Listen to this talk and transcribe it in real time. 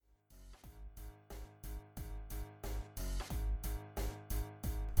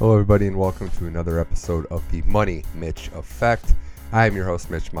Hello, everybody, and welcome to another episode of the Money Mitch Effect. I am your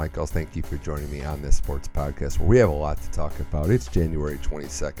host, Mitch Michaels. Thank you for joining me on this sports podcast where we have a lot to talk about. It's January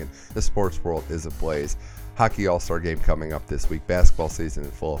 22nd. The sports world is ablaze. Hockey All-Star Game coming up this week. Basketball season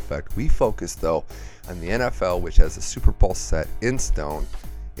in full effect. We focus, though, on the NFL, which has a Super Bowl set in stone.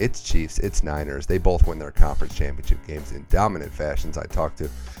 It's Chiefs, it's Niners. They both win their conference championship games in dominant fashions. I talked to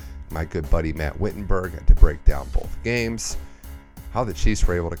my good buddy Matt Wittenberg to break down both games. How the Chiefs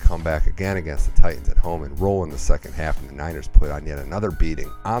were able to come back again against the Titans at home and roll in the second half, and the Niners put on yet another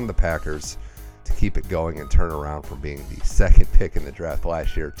beating on the Packers to keep it going and turn around from being the second pick in the draft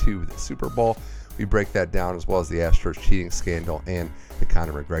last year to the Super Bowl. We break that down, as well as the Astros cheating scandal and the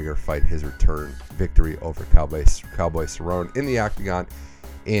Conor McGregor fight, his return victory over Cowboy Cerrone in the Octagon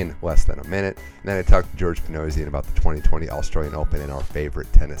in less than a minute. And then I talked to George Panosian about the 2020 Australian Open and our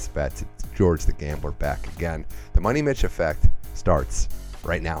favorite tennis bets. It's George the Gambler back again. The Money Mitch Effect starts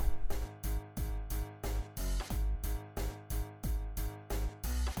right now.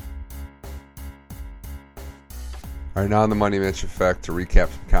 All right, now on the Money Mitch Effect to recap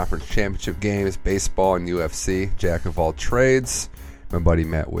some conference championship games, baseball and UFC, jack of all trades, my buddy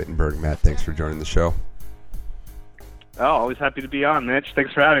Matt Wittenberg. Matt, thanks for joining the show. Oh, always happy to be on, Mitch.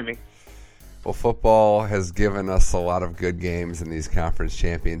 Thanks for having me. Well, football has given us a lot of good games in these conference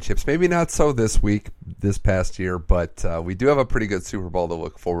championships. Maybe not so this past year, but we do have a pretty good Super Bowl to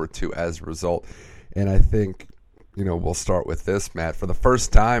look forward to as a result. And I think, we'll start with this, Matt. For the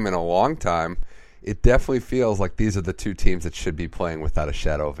first time in a long time, it definitely feels like these are the two teams that should be playing without a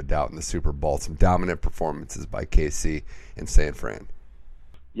shadow of a doubt in the Super Bowl. Some dominant performances by KC and San Fran.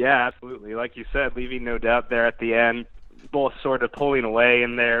 Yeah, absolutely. Like you said, leaving no doubt there at the end, both sort of pulling away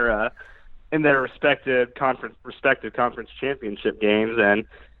in their respective conference championship games. And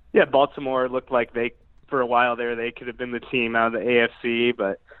yeah, Baltimore looked like for a while there, they could have been the team out of the AFC,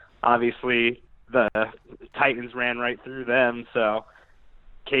 but obviously the Titans ran right through them. So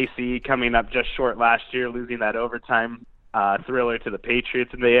KC coming up just short last year, losing that overtime thriller to the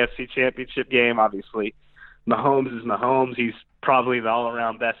Patriots in the AFC championship game. Obviously, Mahomes is Mahomes. He's probably the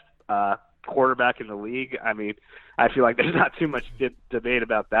all-around best quarterback in the league. I mean, I feel like there's not too much debate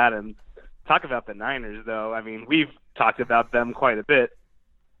about that. And talk about the Niners, though. I mean, we've talked about them quite a bit,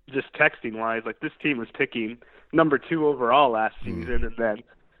 just texting-wise. Like, this team was picking number 2 overall last season, and then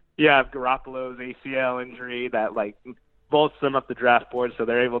you have Garoppolo's ACL injury that, bolts them up the draft board, so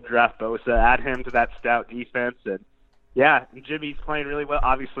they're able to draft Bosa, add him to that stout defense, and yeah, Jimmy's playing really well.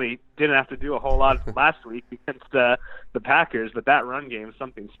 Obviously, didn't have to do a whole lot last week against the Packers, but that run game is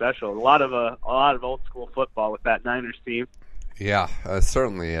something special. A lot of old school football with that Niners team. Yeah, it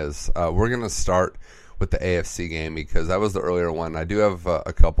certainly is. We're going to start with the AFC game because that was the earlier one. I do have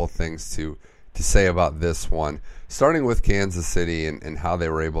a couple things to say about this one. Starting with Kansas City and how they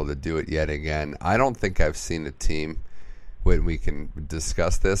were able to do it yet again. I don't think I've seen a team when we can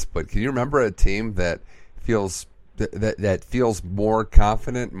discuss this, but can you remember a team that feels more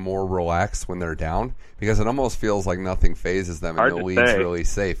confident, more relaxed when they're down? Because it almost feels like nothing phases them and the lead's really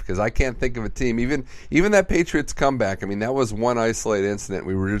safe. Because I can't think of a team, even that Patriots comeback. I mean, that was one isolated incident.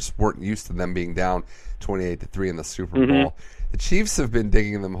 We weren't used to them being down 28-3 in the Super Bowl. The Chiefs have been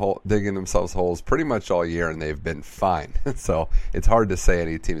digging themselves holes pretty much all year, and they've been fine. So it's hard to say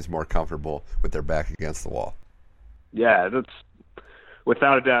any team is more comfortable with their back against the wall. Yeah, that's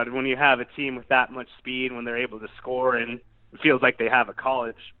without a doubt. When you have a team with that much speed, when they're able to score, and it feels like they have a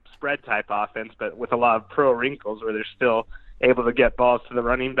college spread type offense, but with a lot of pro wrinkles where they're still able to get balls to the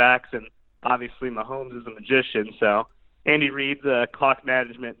running backs. And obviously Mahomes is a magician, so Andy Reid's clock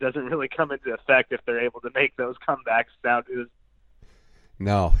management doesn't really come into effect if they're able to make those comebacks nowadays.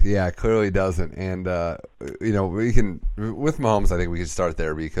 No, yeah, it clearly doesn't. And, we can, with Mahomes, I think we can start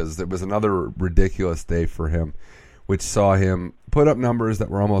there because it was another ridiculous day for him, which saw him put up numbers that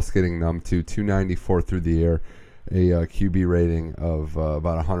we're almost getting numb to, 294 through the air, a QB rating of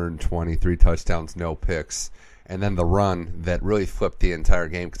about 120, 3 touchdowns, no picks, and then the run that really flipped the entire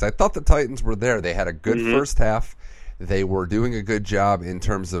game. Because I thought the Titans were there. They had a good first half. They were doing a good job in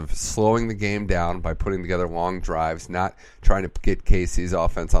terms of slowing the game down by putting together long drives, not trying to get KC's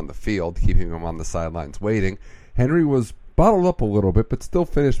offense on the field, keeping them on the sidelines waiting. Henry was bottled up a little bit, but still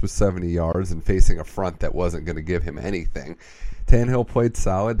finished with 70 yards and facing a front that wasn't going to give him anything. Tannehill played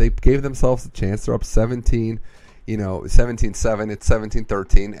solid. They gave themselves a chance. They're up 17-7. It's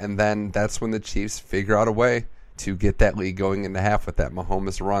 17-13, and then that's when the Chiefs figure out a way to get that lead going into half with that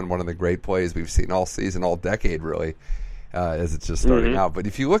Mahomes run, one of the great plays we've seen all season, all decade, really, as it's just starting out. But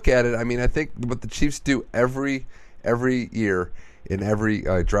if you look at it, I mean, I think what the Chiefs do every year in every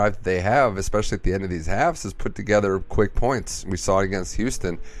drive that they have, especially at the end of these halves, is put together quick points. We saw it against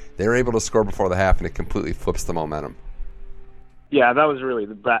Houston. They were able to score before the half, and it completely flips the momentum. Yeah, that was really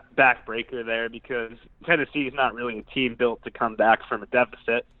the backbreaker there, because Tennessee is not really a team built to come back from a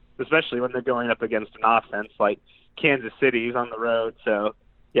deficit, especially when they're going up against an offense like Kansas City's on the road. So,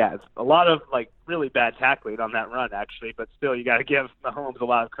 yeah, it's a lot of really bad tackling on that run, actually, but still you got to give Mahomes a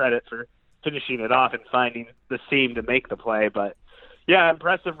lot of credit for finishing it off and finding the seam to make the play. But, yeah,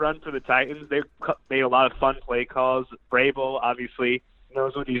 impressive run for the Titans. They made a lot of fun play calls. Vrabel obviously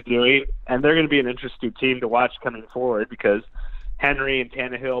knows what he's doing, and they're going to be an interesting team to watch coming forward, because Henry and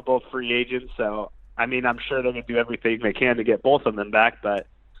Tannehill, both free agents. So, I mean, I'm sure they're going to do everything they can to get both of them back. But,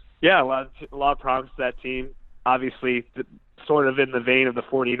 yeah, a lot of promise to that team. Obviously, sort of in the vein of the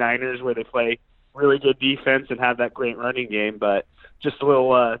 49ers, where they play really good defense and have that great running game, but just a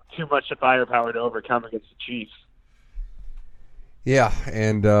little too much firepower to overcome against the Chiefs. Yeah,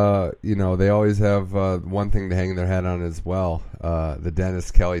 and, they always have one thing to hang their hat on as well, the Dennis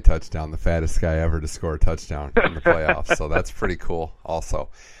Kelly touchdown, the fattest guy ever to score a touchdown in the playoffs. So that's pretty cool also.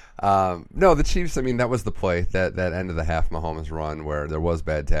 No, the Chiefs, I mean, that was the play, that end of the half Mahomes run where there was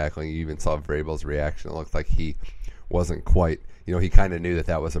bad tackling. You even saw Vrabel's reaction. It looked like he wasn't quite, he kind of knew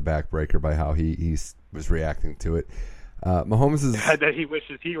that was a backbreaker by how he was reacting to it. Mahomes is that he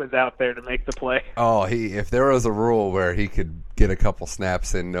wishes he was out there to make the play. Oh, if there was a rule where he could get a couple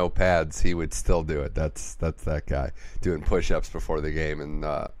snaps in, no pads, he would still do it. That's that guy doing push-ups before the game in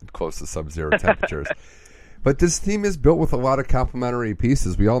close to sub-zero temperatures. But this team is built with a lot of complementary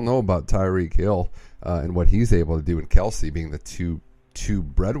pieces. We all know about Tyreek Hill and what he's able to do, and Kelsey being the two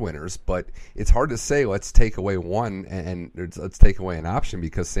breadwinners, but it's hard to say let's take away one and let's take away an option,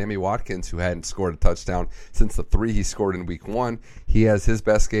 because Sammy Watkins, who hadn't scored a touchdown since the 3 he scored in week 1, he has his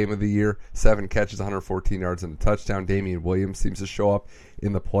best game of the year, 7 catches, 114 yards and a touchdown. Damian Williams seems to show up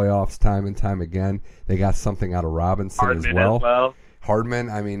in the playoffs time and time again. They got something out of Robinson Hardman as well. Hardman,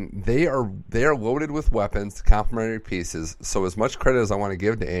 I mean, they are loaded with weapons, complementary pieces. So as much credit as I want to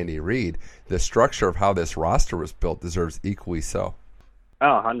give to Andy Reid, the structure of how this roster was built deserves equally so.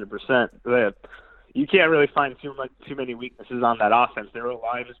 Oh, 100%. You can't really find too many weaknesses on that offense. Their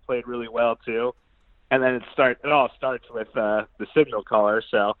line has played really well too, and then it all starts with the signal caller.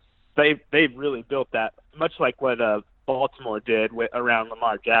 So they've really built that, much like what Baltimore did around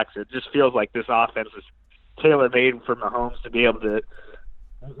Lamar Jackson. It just feels like this offense is tailor-made for Mahomes to be able to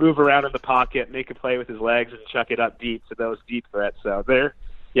move around in the pocket, make a play with his legs, and chuck it up deep to those deep threats. So they're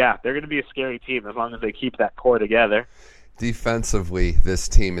going to be a scary team as long as they keep that core together. Defensively, this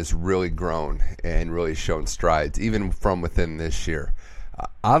team has really grown and really shown strides, even from within this year.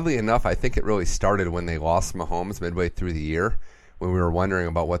 Oddly enough, I think it really started when they lost Mahomes midway through the year, when we were wondering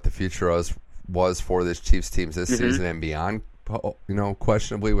about what the future was for this Chiefs team this season and beyond.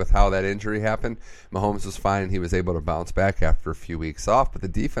 Questionably with how that injury happened. Mahomes was fine and he was able to bounce back after a few weeks off, but the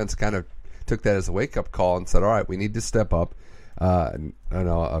defense kind of took that as a wake-up call and said, all right, we need to step up. I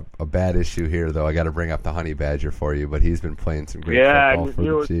know a bad issue here, though. I got to bring up the Honey Badger for you, but he's been playing some great football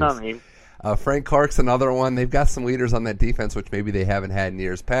for the Chiefs. Frank Clark's another one. They've got some leaders on that defense, which maybe they haven't had in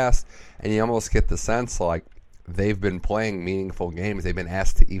years past, and you almost get the sense like they've been playing meaningful games. They've been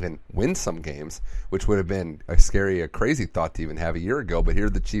asked to even win some games, which would have been a crazy thought to even have a year ago. But here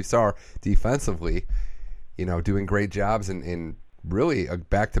the Chiefs are defensively, doing great jobs in really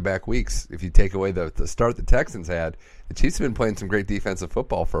back-to-back weeks. If you take away the start the Texans had, the Chiefs have been playing some great defensive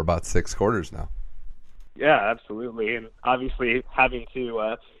football for about 6 quarters now. Yeah, absolutely. And obviously having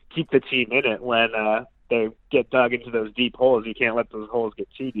to keep the team in it when they get dug into those deep holes. You can't let those holes get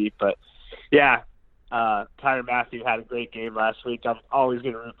too deep. But, yeah, Tyrann Mathieu had a great game last week. I'm always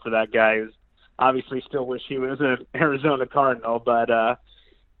going to root for that guy. Who's obviously still wish he was an Arizona Cardinal, but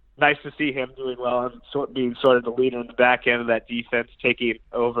nice to see him doing well and being sort of the leader in the back end of that defense, taking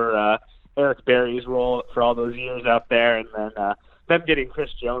over Eric Berry's role for all those years out there, and then them getting Chris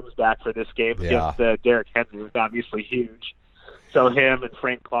Jones back for this game against Derrick Henry was obviously huge. So him and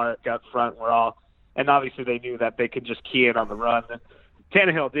Frank Clark up front were all, and obviously they knew that they could just key in on the run.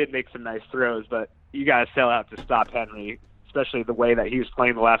 Tannehill did make some nice throws, but you got to sell out to stop Henry, especially the way that he was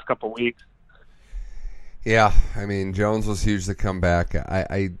playing the last couple of weeks. Yeah, I mean, Jones was huge to come back.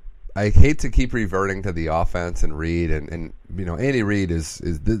 I hate to keep reverting to the offense and Reid, and Andy Reid this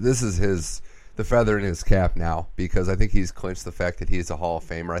is the feather in his cap now, because I think he's clinched the fact that he's a Hall of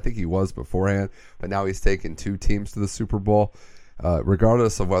Famer. I think he was beforehand, but now he's taken 2 teams to the Super Bowl.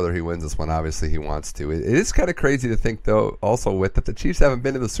 Regardless of whether he wins this one, obviously he wants to. It is kind of crazy to think, though, also that the Chiefs haven't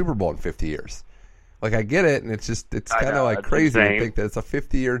been to the Super Bowl in 50 years. Like, I get it, and it's kind of like crazy to think that it's a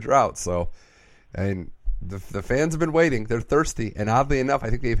 50-year drought. So, and the fans have been waiting. They're thirsty, and oddly enough, I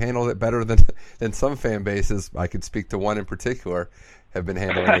think they've handled it better than some fan bases. I could speak to one in particular, have been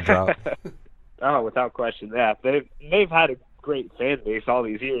handling the drought. Oh, without question, yeah. They've had a great fan base all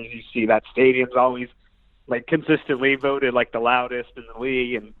these years. You see that stadium's always like consistently voted like the loudest in the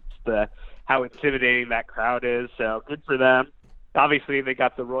league, and how intimidating that crowd is. So good for them. Obviously, they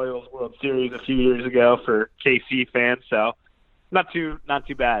got the Royals World Series a few years ago for KC fans, so not too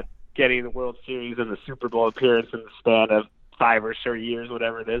bad getting the World Series and the Super Bowl appearance in the span of 5 or so years,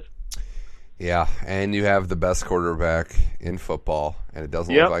 whatever it is. Yeah, and you have the best quarterback in football, and it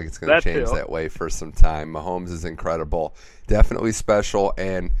doesn't look like it's going to change that way for some time. Mahomes is incredible, definitely special,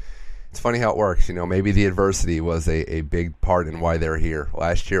 and it's funny how it works. You know, maybe the adversity was a big part in why they're here.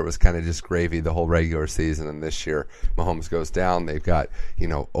 Last year it was kind of just gravy the whole regular season, and this year Mahomes goes down. They've got,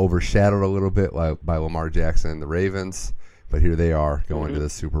 overshadowed a little bit by Lamar Jackson and the Ravens. But here they are going to the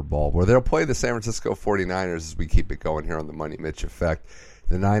Super Bowl, where they'll play the San Francisco 49ers as we keep it going here on the Money Mitch Effect.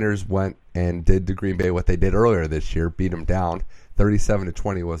 The Niners went and did to Green Bay what they did earlier this year, beat them down.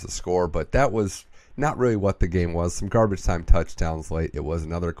 37-20 was the score, but that was not really what the game was. Some garbage time touchdowns late. It was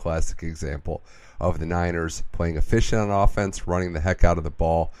another classic example of the Niners playing efficient on offense, running the heck out of the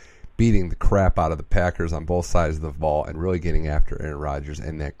ball, beating the crap out of the Packers on both sides of the ball, and really getting after Aaron Rodgers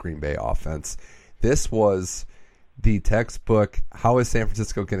and that Green Bay offense. This was the textbook, how is San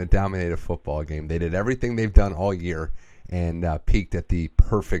Francisco going to dominate a football game? They did everything they've done all year and peaked at the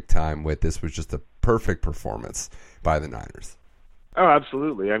perfect time with this. Was just a perfect performance by the Niners. Oh,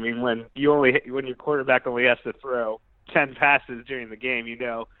 absolutely. I mean, when your quarterback only has to throw 10 passes during the game, you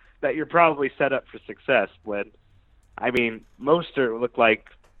know that you're probably set up for success. Mostert looked like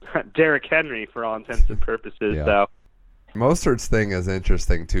Derrick Henry for all intents and purposes. Yeah. So Mostert's thing is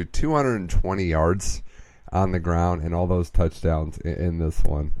interesting too. 220 yards on the ground and all those touchdowns in this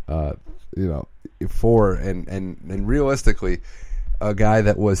one. And realistically, a guy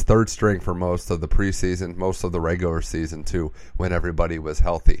that was third string for most of the preseason, most of the regular season too, when everybody was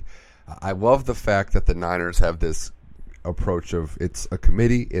healthy. I love the fact that the Niners have this approach of it's a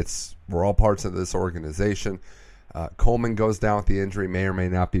committee, we're all parts of this organization. Coleman goes down with the injury, may or may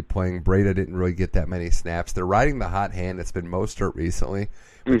not be playing. Breda didn't really get that many snaps. They're riding the hot hand. It's been Mostert recently.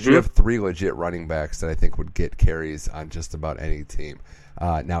 But you have 3 legit running backs that I think would get carries on just about any team.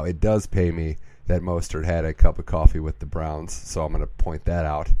 Now, it does pay me that Mostert had a cup of coffee with the Browns, so I'm going to point that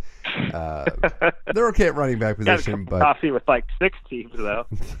out. They're okay at running back position. Got a cup of coffee with like 6 teams, though.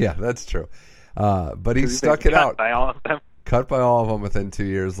 Yeah, that's true. But he stuck it out. By all of them. Cut by all of them within 2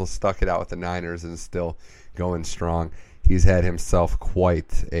 years. He'll stuck it out with the Niners and still going strong. He's had himself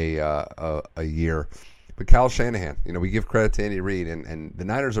quite a year. But Kyle Shanahan, we give credit to Andy Reid, and the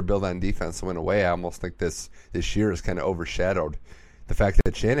Niners are built on defense. So in a way, I almost think this year has kind of overshadowed the fact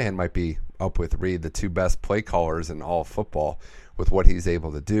that Shanahan might be up with Reid, the 2 best play callers in all of football, with what he's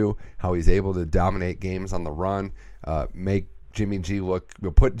able to do, how he's able to dominate games on the run, make Jimmy G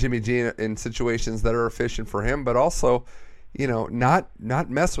put Jimmy G in situations that are efficient for him, but also, not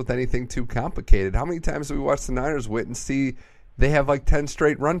mess with anything too complicated. How many times do we watch the Niners wait and see they have like 10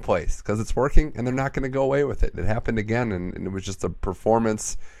 straight run plays because it's working and they're not going to go away with it? It happened again, and it was just a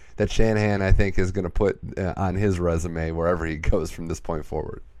performance that Shanahan, I think, is going to put on his resume wherever he goes from this point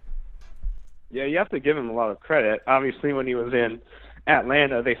forward. Yeah, you have to give him a lot of credit. Obviously, when he was in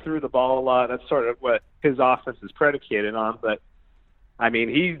Atlanta, they threw the ball a lot. That's sort of what his offense is predicated on. But,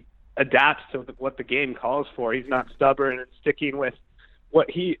 he adapts to what the game calls for. He's not stubborn and sticking with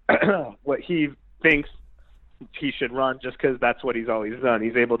what he thinks he should run just because that's what he's always done.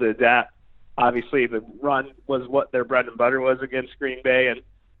 He's able to adapt. Obviously, the run was what their bread and butter was against Green Bay, and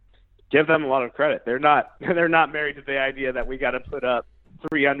give them a lot of credit. They're not married to the idea that we got to put up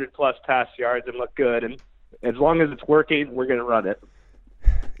 300-plus pass yards and look good, and as long as it's working, we're going to run it.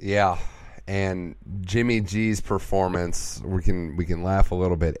 Yeah, and Jimmy G's performance, we can laugh a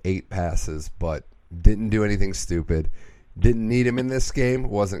little bit, 8 passes, but didn't do anything stupid. Didn't need him in this game,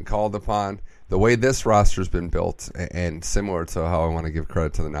 wasn't called upon. The way this roster's been built, and similar to how I want to give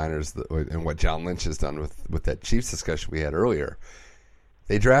credit to the Niners and what John Lynch has done with that Chiefs discussion we had earlier,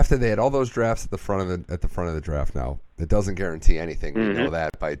 they had all those drafts at the front of the draft. Now, it doesn't guarantee anything. We know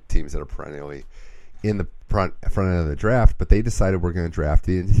that by teams that are perennially in the front end of the draft, but they decided we're going to draft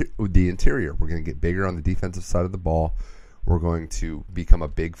the interior. We're going to get bigger on the defensive side of the ball. We're going to become a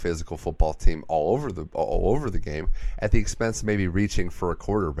big physical football team all over the game at the expense of maybe reaching for a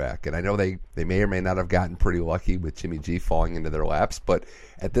quarterback. And I know they may or may not have gotten pretty lucky with Jimmy G falling into their laps, but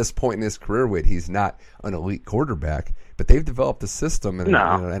at this point in his career, he's not an elite quarterback. But they've developed a system and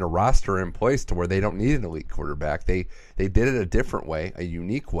a roster in place to where they don't need an elite quarterback. They did it a different way, a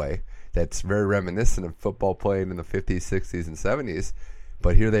unique way that's very reminiscent of football played in the 50s, 60s, and 70s.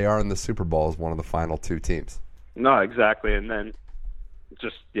 But here they are in the Super Bowl as one of the final two teams. No, exactly. And then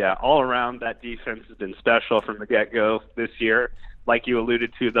just, all around that defense has been special from the get-go this year. Like you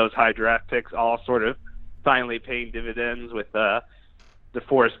alluded to, those high draft picks all sort of finally paying dividends with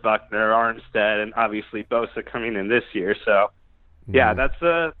DeForest Buckner, Armstead, and obviously Bosa coming in this year. So,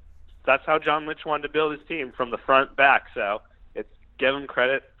 that's how John Lynch wanted to build his team from the front back. So it's give him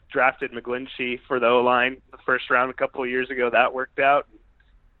credit. Drafted McGlinchey for the O-line the first round a couple of years ago. That worked out.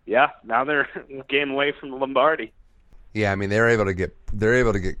 Yeah, now they're a game away from the Lombardi. Yeah, I mean they're able to get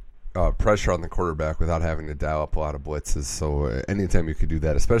pressure on the quarterback without having to dial up a lot of blitzes. So anytime you could do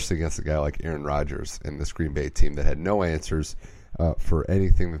that, especially against a guy like Aaron Rodgers and this Green Bay team that had no answers for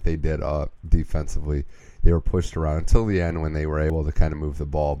anything that they did defensively, they were pushed around until the end when they were able to kind of move the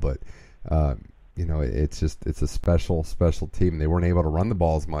ball. But it's a special team. They weren't able to run the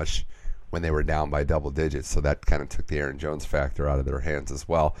ball as much when they were down by double digits, so that kind of took the Aaron Jones factor out of their hands as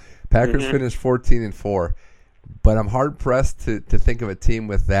well. Packers finished 14-4, but I'm hard pressed to think of a team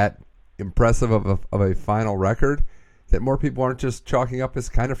with that impressive of a final record that more people aren't just chalking up as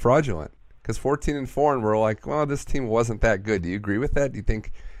kind of fraudulent. Because 14-4, and we're like, well, this team wasn't that good. Do you agree with that? Do you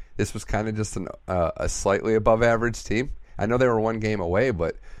think this was kind of just a slightly above average team? I know they were one game away,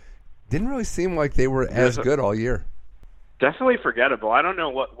 but didn't really seem like they were as good all year. Definitely forgettable. I don't know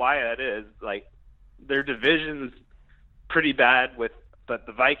why that is. Like, their division's pretty bad but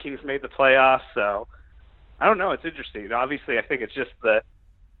the Vikings made the playoffs, so I don't know. It's interesting. Obviously, I think it's just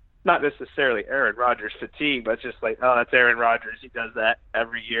not necessarily Aaron Rodgers fatigue, but just like, oh, that's Aaron Rodgers. He does that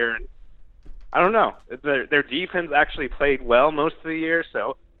every year. And I don't know. Their defense actually played well most of the year,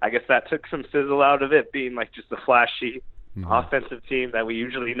 so I guess that took some sizzle out of it, being like just a flashy offensive team that we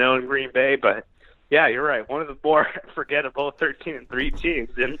usually know in Green Bay. But yeah, you're right. One of the more forgettable 13-3 teams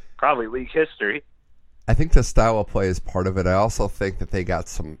in probably league history. I think the style of play is part of it. I also think that they got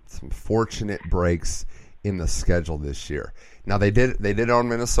some fortunate breaks in the schedule this year. Now they did own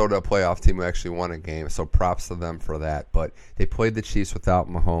Minnesota, a playoff team who actually won a game, so props to them for that. But they played the Chiefs without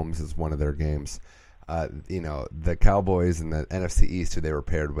Mahomes as one of their games. The Cowboys and the NFC East, who they were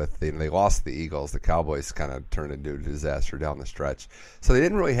paired with, they lost the Eagles. The Cowboys kind of turned into a disaster down the stretch. So they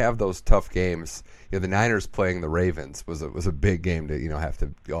didn't really have those tough games. The Niners playing the Ravens was a big game to have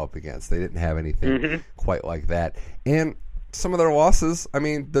to go up against. They didn't have anything quite like that. And some of their losses, I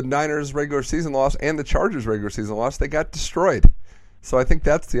mean, the Niners regular season loss and the Chargers regular season loss, they got destroyed. So I think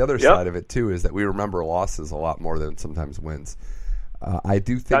that's the other side of it too, is that we remember losses a lot more than sometimes wins. I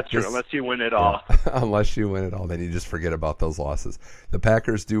do think that's true. Unless you win it all. Unless you win it all, then you just forget about those losses. The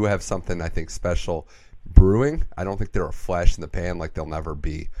Packers do have something I think special brewing. I don't think they're a flash in the pan like they'll never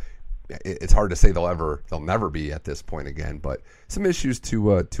be. It's hard to say they'll never be at this point again, but some issues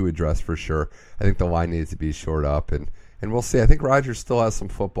to address for sure. I think the line needs to be shored up, and we'll see. I think Rodgers still has some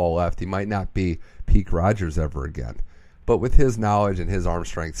football left. He might not be peak Rodgers ever again, but with his knowledge and his arm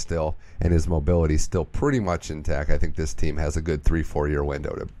strength still and his mobility still pretty much intact, I think this team has a good 3-4 year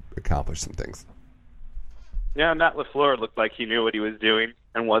window to accomplish some things. Yeah, Matt LaFleur looked like he knew what he was doing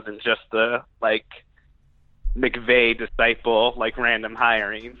and wasn't just the McVay disciple, random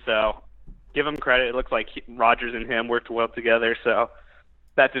hiring. So give him credit. It looks like Rodgers and him worked well together. So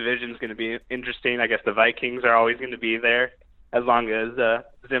that division's going to be interesting. I guess the Vikings are always going to be there as long as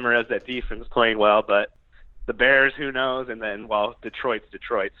Zimmer has that defense playing well. But the Bears, who knows? And then, Detroit's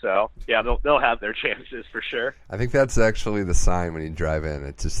Detroit. So, yeah, they'll have their chances for sure. I think that's actually the sign when you drive in.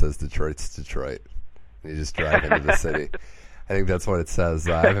 It just says Detroit's Detroit. You just drive into the city. I think that's what it says.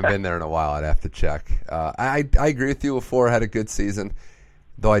 I haven't been there in a while. I'd have to check. I agree with you. LaFleur had a good season,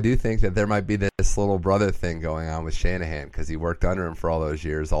 though I do think that there might be this little brother thing going on with Shanahan because he worked under him for all those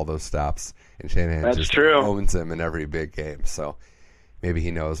years, all those stops, and Shanahan owns him in every big game. So maybe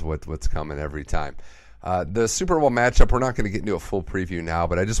he knows what's coming every time. The Super Bowl matchup, we're not going to get into a full preview now,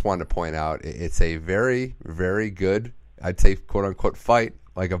 but I just wanted to point out it's a very, very good, I'd say, quote-unquote fight,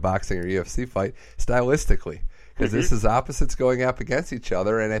 like a boxing or UFC fight, stylistically, because this is opposites going up against each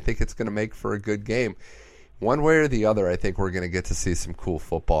other, and I think it's going to make for a good game. One way or the other, I think we're going to get to see some cool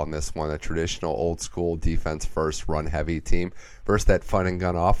football in this one, a traditional old-school defense-first, run-heavy team versus that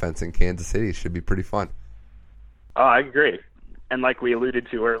fun-and-gun offense in Kansas City. Should be pretty fun. Oh, I agree. And like we alluded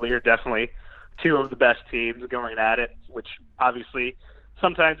to earlier, definitely two of the best teams going at it, which obviously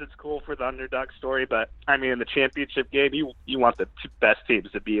sometimes it's cool for the underdog story, but I mean in the championship game you want the two best teams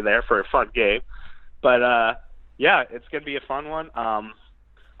to be there for a fun game. But yeah, it's going to be a fun one.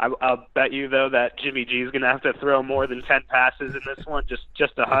 I'll bet you though that Jimmy G is going to have to throw more than 10 passes in this one,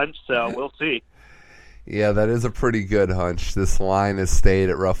 just a hunch, so we'll see. Yeah, that is a pretty good hunch. This line has stayed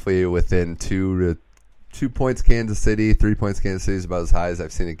at roughly within 2 points Kansas City, 3 points Kansas City is about as high as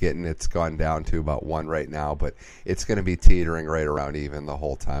I've seen it getting. It's gone down to about 1 right now, but it's going to be teetering right around even the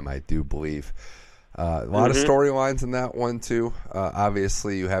whole time, I do believe. A lot of storylines in that one, too.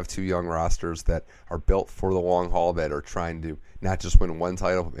 Obviously, you have two young rosters that are built for the long haul that are trying to not just win one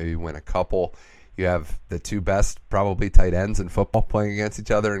title, but maybe win a couple. You have the two best probably tight ends in football playing against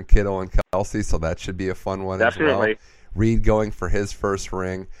each other in Kittle and Kelsey, so that should be a fun one as well. Reed going for his first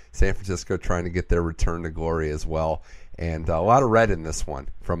ring. San Francisco trying to get their return to glory as well. And a lot of red in this one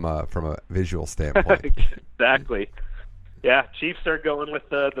from a visual standpoint. Exactly. Yeah, Chiefs are going with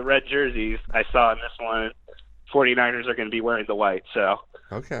the red jerseys I saw in this one. 49ers are going to be wearing the white. So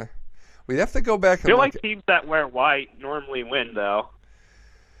okay. We'd have to go back and I feel like teams that wear white normally win, though.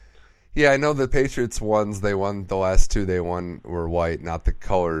 Yeah, I know the Patriots ones, they won the last two they won were white, not the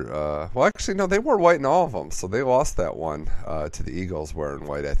color. Well, actually, no, they wore white in all of them, so they lost that one to the Eagles wearing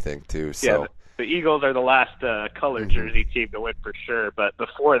white, I think, too. So. Yeah, the Eagles are the last color jersey team to win for sure, but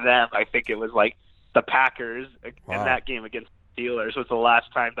before them, I think it was like the Packers in that game against the Steelers was the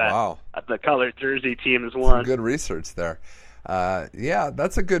last time that the color jersey team has won. Some good research there. Yeah,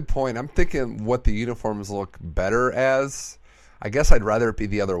 that's a good point. I'm thinking what the uniforms look better as. I guess I'd rather it be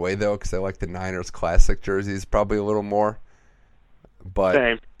the other way, though, because I like the Niners classic jerseys probably a little more. But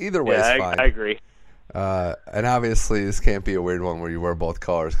Same. Either way is fine. I agree. And obviously, this can't be a weird one where you wear both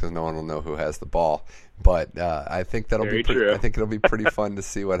colors because no one will know who has the ball. But I think that'll be pretty, I think it'll be pretty fun to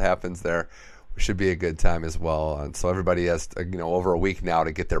see what happens there. It should be a good time as well. And so everybody has over a week now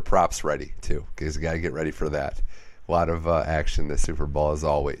to get their props ready too, because you got to get ready for that. A lot of action this Super Bowl as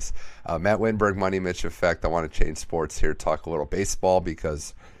always. Matt Winberg, Money Mitch Effect. I want to change sports here, talk a little baseball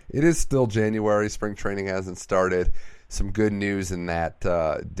because it is still January. Spring training hasn't started. Some good news in that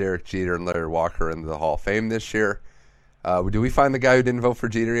Derek Jeter and Larry Walker are in the Hall of Fame this year. Do we find the guy who didn't vote for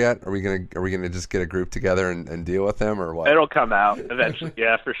Jeter yet? Are we gonna just get a group together and deal with him, or what? It'll come out eventually.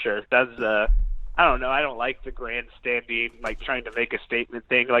 Yeah, for sure. That's I don't know. I don't like the grandstanding, like trying to make a statement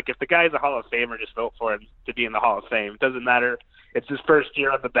thing. Like if the guy's a Hall of Famer, just vote for him to be in the Hall of Fame. It doesn't matter. It's his first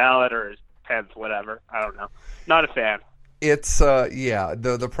year on the ballot or his 10th, whatever. I don't know. Not a fan. It's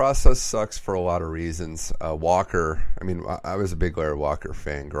the process sucks for a lot of reasons. Walker, I mean, I was a big Larry Walker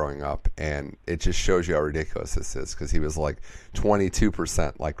fan growing up, and it just shows you how ridiculous this is because he was like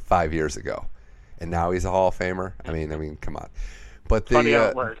 22% like 5 years ago, and now he's a Hall of Famer. I mean, come on. But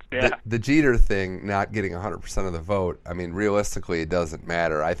the Jeter thing, not getting 100% of the vote, I mean, realistically, it doesn't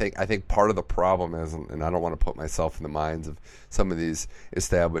matter. I think part of the problem is, and I don't want to put myself in the minds of some of these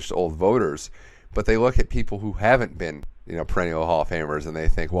established old voters, but they look at people who haven't been, perennial Hall of Famers, and they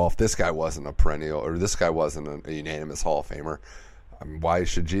think, well, if this guy wasn't a perennial or this guy wasn't a unanimous Hall of Famer, why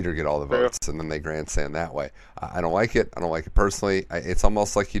should Jeter get all the votes? And then they grandstand that way. I don't like it. I don't like it personally. It's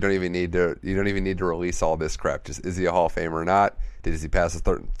almost like you don't even need to release all this crap. Just is he a Hall of Famer or not? Does he pass a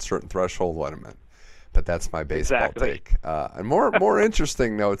certain threshold? Let him in. But that's my baseball take. And more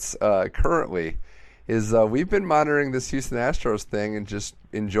interesting notes currently is we've been monitoring this Houston Astros thing and just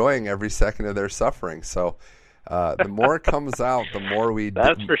enjoying every second of their suffering. So the more it comes out, the more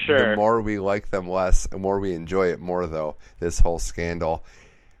that's for sure. The more we like them less, and more we enjoy it more. Though this whole scandal,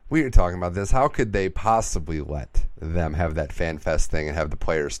 we were talking about this. How could they possibly let them have that fan fest thing and have the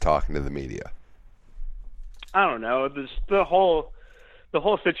players talking to the media? I don't know. The whole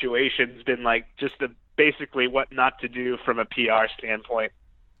situation's been like just basically what not to do from a PR standpoint.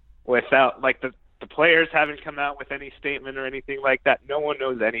 Without like the players haven't come out with any statement or anything like that. No one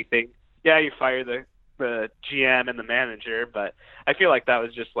knows anything. Yeah, you fire the GM and the manager, but I feel like that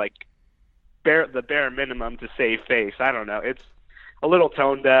was just like the bare minimum to save face. I don't know. It's a little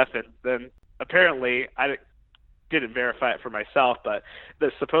tone deaf, and then apparently I didn't verify it for myself, but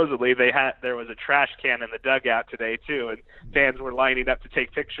supposedly there was a trash can in the dugout today too, and fans were lining up to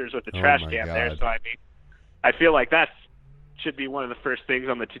take pictures with the trash can there. So I mean, I feel like that should be one of the first things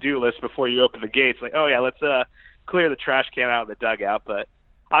on the to-do list before you open the gates. Like, oh yeah, let's clear the trash can out of the dugout. But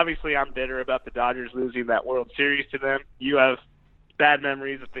obviously, I'm bitter about the Dodgers losing that World Series to them. You have bad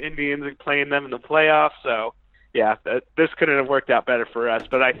memories of the Indians and playing them in the playoffs. So yeah, this couldn't have worked out better for us.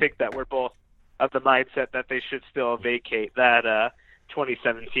 But I think that we're both of the mindset that they should still vacate that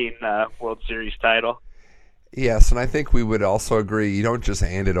 2017 World Series title. Yes, and I think we would also agree you don't just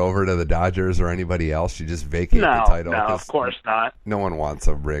hand it over to the Dodgers or anybody else. You just vacate the title. No, of course not. No one wants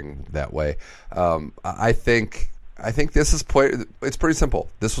a ring that way. I think this is it's pretty simple.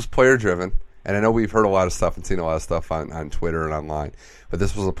 This was player driven. and I know we've heard a lot of stuff and seen a lot of stuff on Twitter and online, but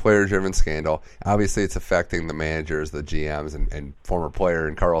this was a player-driven scandal. Obviously, it's affecting the managers, the GMs, and former player,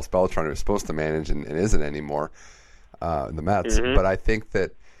 and Carlos Beltran, who's supposed to manage and isn't anymore, the Mets. Mm-hmm. But I think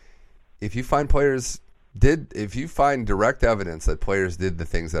that if you find direct evidence that players did the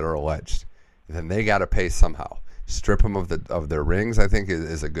things that are alleged, then they got to pay somehow. Strip them of their rings, I think,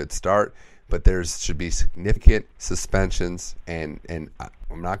 is a good start. But there should be significant suspensions, and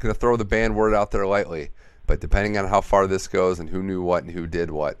I'm not going to throw the ban word out there lightly, but depending on how far this goes and who knew what and who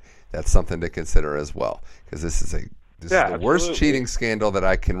did what, that's something to consider as well. Because this is the worst cheating scandal that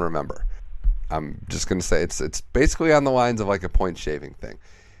I can remember. I'm just going to say it's basically on the lines of like a point shaving thing.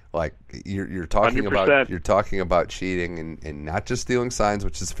 Like you're talking 100%. about cheating and not just stealing signs,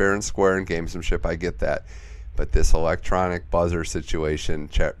 which is fair and square in gamesmanship. I get that. But this electronic buzzer situation,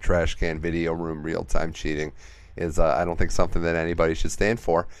 trash can, video room, real-time cheating is, I don't think, something that anybody should stand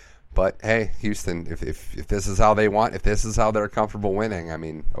for. But, hey, Houston, if this is how they want, if this is how they're comfortable winning, I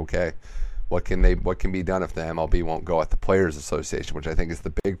mean, okay, what can be done if the MLB won't go at the Players Association, which I think is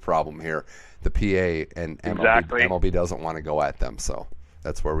the big problem here. The PA and MLB doesn't want to go at them, so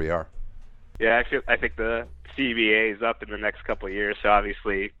that's where we are. Yeah, actually, I think the CBA is up in the next couple of years, so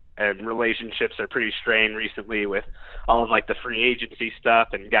obviously, and relationships are pretty strained recently with all of like the free agency stuff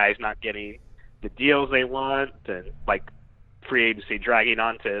and guys not getting the deals they want, and like free agency dragging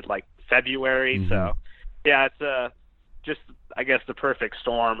on to like February. Mm-hmm. So yeah, it's just, I guess, the perfect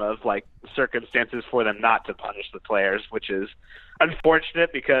storm of like circumstances for them not to punish the players, which is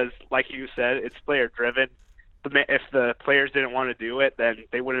unfortunate because, like you said, it's player driven. If the players didn't want to do it, then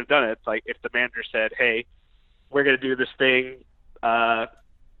they wouldn't have done it. It's like if the manager said, "Hey, we're going to do this thing,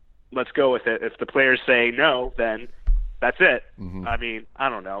 let's go with it." If the players say no, then that's it. Mm-hmm. I mean, I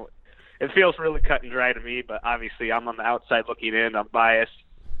don't know. It feels really cut and dry to me, but obviously I'm on the outside looking in. I'm biased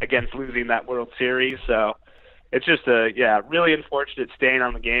against losing that World Series, so it's just really unfortunate stain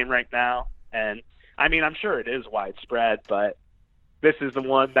on the game right now. And I mean, I'm sure it is widespread, but this is the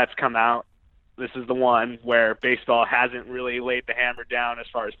one that's come out. This is the one where baseball hasn't really laid the hammer down as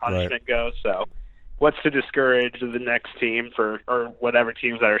far as punishment goes. So what's to discourage the next team or whatever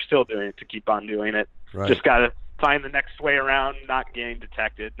teams that are still doing it to keep on doing it? Right. Just got to find the next way around not getting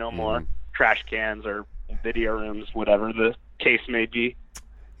detected. No more trash cans or video rooms, whatever the case may be.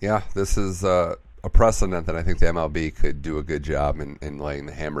 Yeah, this is a precedent that I think the MLB could do a good job in laying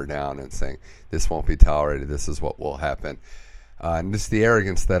the hammer down and saying this won't be tolerated, this is what will happen. And just the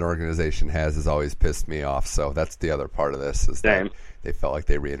arrogance that organization has always pissed me off. So that's the other part of this is that they felt like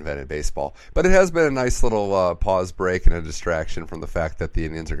they reinvented baseball. But it has been a nice little pause break and a distraction from the fact that the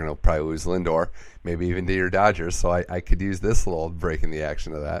Indians are going to probably lose Lindor, maybe even to your Dodgers. So I could use this little break in the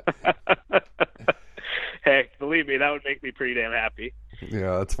action of that. Hey, believe me, that would make me pretty damn happy.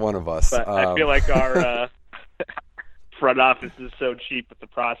 Yeah, that's one of us. But I feel like our front office is so cheap with the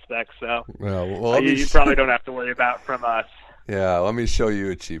prospects, so you probably don't have to worry about from us. Yeah, let me show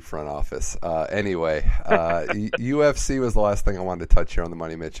you a cheap front office. Anyway, UFC was the last thing I wanted to touch here on the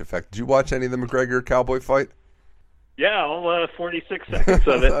Money Mitch Effect. Did you watch any of the McGregor-Cowboy fight? Yeah, all 46 seconds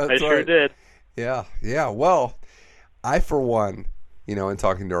of it. I sure did. Yeah. Well, I, for one, in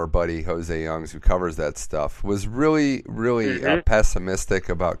talking to our buddy Jose Youngs, who covers that stuff, was really, really pessimistic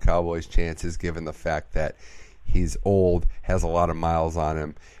about Cowboy's chances given the fact that he's old, has a lot of miles on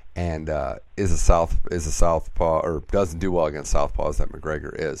him, and is a southpaw, or doesn't do well against southpaws that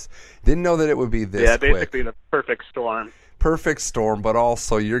McGregor is. Didn't know that it would be this quick. Yeah, basically the perfect storm. Perfect storm, but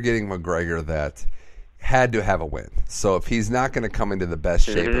also you're getting McGregor that had to have a win. So if he's not going to come into the best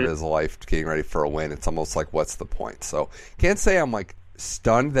shape of his life getting ready for a win, it's almost like, what's the point? So can't say I'm like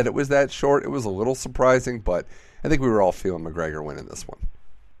stunned that it was that short. It was a little surprising, but I think we were all feeling McGregor winning this one.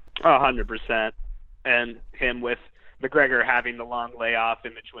 100%. And him with McGregor having the long layoff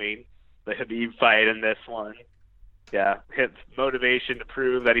in between the Khabib fight and this one. Yeah, his motivation to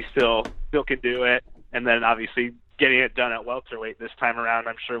prove that he still can do it. And then obviously getting it done at welterweight this time around,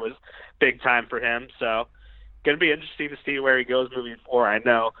 I'm sure was big time for him. So going to be interesting to see where he goes moving forward. I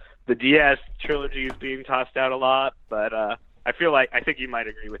know the Diaz trilogy is being tossed out a lot, but I think you might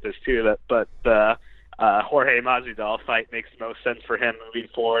agree with this too, but the Jorge Masvidal fight makes the most sense for him moving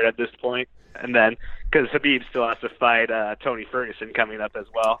forward at this point. And then, because Khabib still has to fight Tony Ferguson coming up as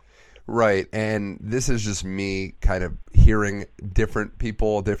well. Right, and this is just me kind of hearing different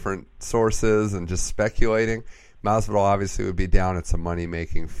people, different sources, and just speculating. Masvidal obviously would be down. It's a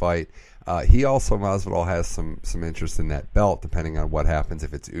money-making fight. Masvidal has some interest in that belt, depending on what happens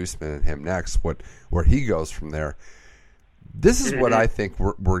if it's Usman and him next, where he goes from there. This is what I think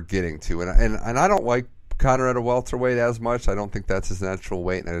we're getting to, and I don't like Conor at a welterweight as much. I don't think that's his natural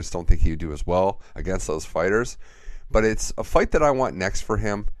weight, and I just don't think he would do as well against those fighters. But it's a fight that I want next for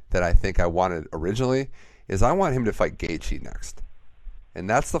him that I think I wanted originally, is I want him to fight Gaethje next. And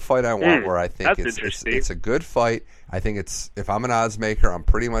that's the fight I want, where I think it's a good fight. I think if I'm an odds maker, I'm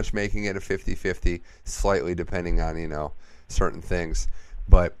pretty much making it a 50-50, slightly depending on, certain things.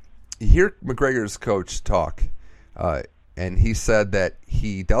 But you hear McGregor's coach talk, and he said that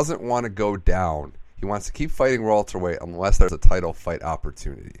he doesn't want to go down. He wants to keep fighting welterweight unless there's a title fight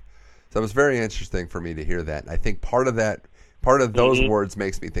opportunity. So it was very interesting for me to hear that. And I think part of those words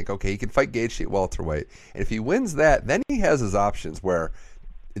makes me think, okay, he can fight Gaethje at welterweight. And if he wins that, then he has his options where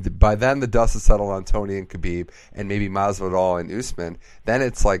by then the dust is settled on Tony and Khabib and maybe Masvidal and Usman. Then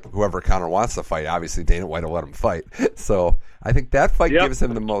it's like whoever Conor wants to fight. Obviously, Dana White will let him fight. So I think that fight gives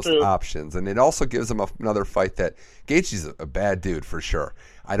him the most options. And it also gives him another fight that Gaethje's a bad dude for sure.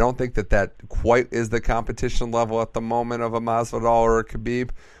 I don't think that quite is the competition level at the moment of a Masvidal or a Khabib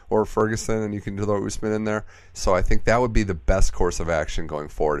or Ferguson, and you can throw Usman in there. So I think that would be the best course of action going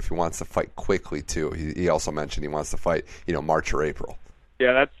forward if he wants to fight quickly too. He also mentioned he wants to fight, March or April.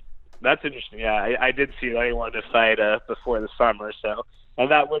 Yeah, that's interesting. Yeah, I did see that he wanted to fight before the summer,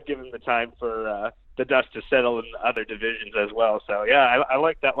 and that would give him the time for the dust to settle in other divisions as well. So yeah, I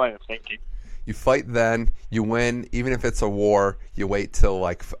like that line of thinking. You fight then, you win. Even if it's a war, you wait till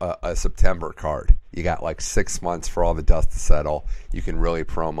like a September card. You got like 6 months for all the dust to settle. You can really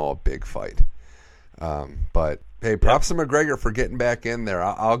promo a big fight. But hey, props to McGregor for getting back in there.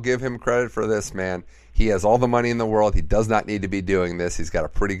 I'll give him credit for this, man. He has all the money in the world. He does not need to be doing this. He's got a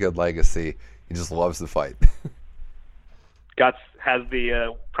pretty good legacy. He just loves the fight. Has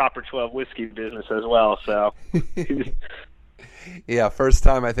the Proper 12 whiskey business as well, so... Yeah, first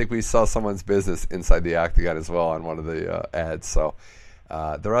time I think we saw someone's business inside the octagon as well on one of the ads. So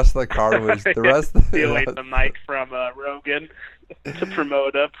the rest of the card was stealing the mic from Rogan to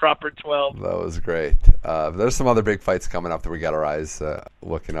promote a Proper 12. That was great. There's some other big fights coming up that we got our eyes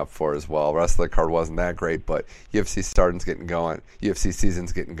looking up for as well. The rest of the card wasn't that great, but UFC season's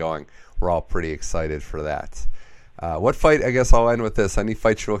getting going. We're all pretty excited for that. What fight? I guess I'll end with this. Any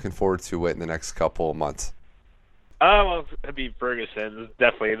fights you're looking forward to in the next couple of months? Well, Khabib Ferguson is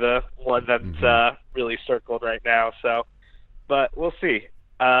definitely the one that's really circled right now. So, but we'll see.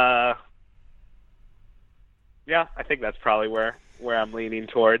 Yeah, I think that's probably where I'm leaning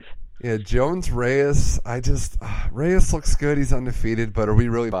towards. Yeah, Jones-Reyes. Reyes looks good. He's undefeated, but are we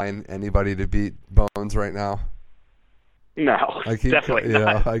really buying anybody to beat Bones right now? No, definitely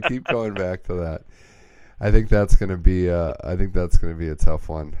not. I keep going back to that. I think that's going to be a tough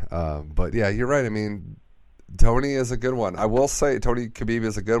one. But yeah, you're right. I mean, Tony is a good one. I will say Tony Khabib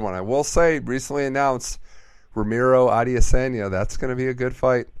is a good one. I will say recently announced Ramiro Adesanya. That's going to be a good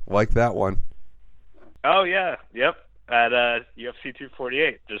fight. Like that one. Oh yeah, yep. At UFC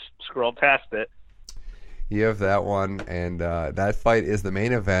 248, just scroll past it. You have that one, and that fight is the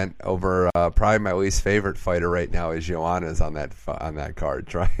main event over probably my least favorite fighter right now is Joanna's on that card,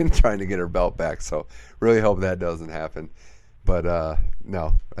 trying to get her belt back. So really hope that doesn't happen. But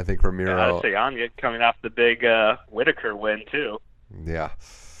no, I think Ramiro. Yeah, I'd say Anya coming off the big Whitaker win too. Yeah.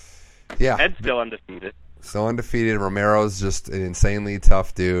 And still undefeated. Still undefeated. Romero's just an insanely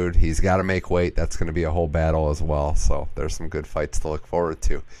tough dude. He's got to make weight. That's going to be a whole battle as well. So there's some good fights to look forward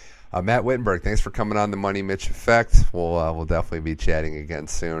to. Matt Wittenberg, thanks for coming on the Money Mitch Effect. We'll definitely be chatting again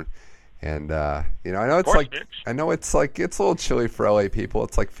soon. And I know it's it's a little chilly for LA people.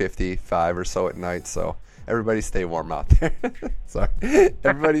 It's like 55 or so at night. So everybody stay warm out there. Sorry,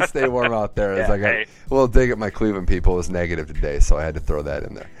 everybody stay warm out there. As I got a little dig at my Cleveland people. It was negative today, so I had to throw that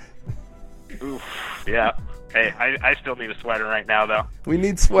in there. Oof, yeah. Hey, I still need a sweater right now, though. We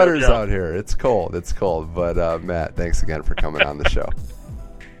need sweaters out here. It's cold. But Matt, thanks again for coming on the show.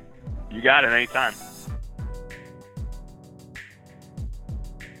 You got it anytime.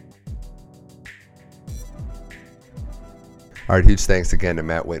 All right, huge thanks again to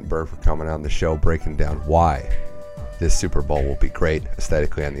Matt Wittenberg for coming on the show, breaking down why this Super Bowl will be great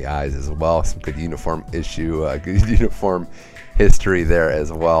aesthetically on the eyes as well. Some good uniform history there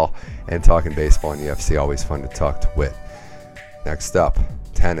as well. And talking baseball and UFC, always fun to talk to Whit. Next up,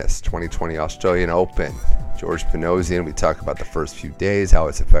 tennis, 2020 Australian Open. George Panosian, we talk about the first few days, how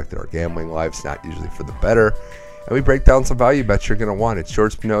it's affected our gambling lives, not usually for the better. And we break down some value bets you're going to want. It's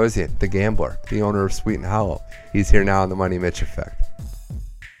George Panosian, the gambler, the owner of Sweet and Hollow. He's here now on the Money Mitch Effect.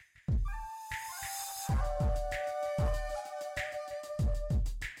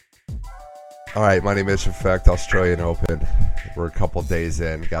 All right, Money Mitch Effect, Australian Open. We're a couple days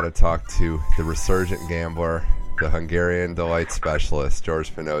in. Got to talk to the resurgent gambler, the Hungarian Delight Specialist,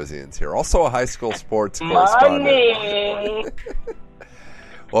 George Panosian's here. Also a high school sports correspondent.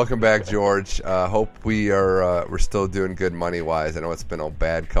 Welcome back, George. Hope we're still doing good money-wise. I know it's been a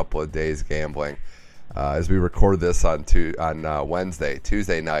bad couple of days gambling. As we record this on Wednesday,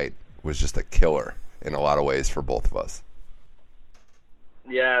 Tuesday night was just a killer in a lot of ways for both of us.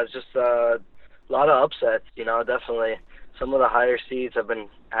 Yeah, it's just a lot of upsets, definitely. Some of the higher seeds have been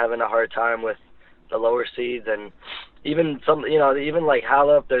having a hard time with the lower seeds, and even even like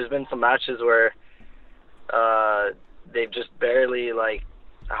Halep, there's been some matches where they've just barely, like,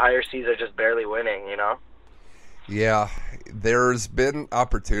 higher seeds are just barely winning, Yeah, there's been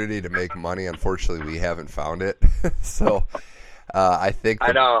opportunity to make money. Unfortunately, we haven't found it. So I think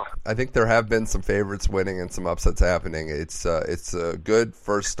there have been some favorites winning and some upsets happening. It's a good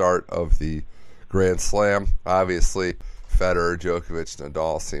first start of the Grand Slam. Obviously, Federer, Djokovic,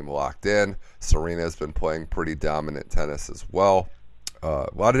 Nadal seem locked in. Serena's been playing pretty dominant tennis as well. A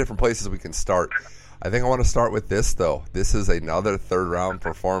lot of different places we can start. I think I want to start with this, though. This is another third-round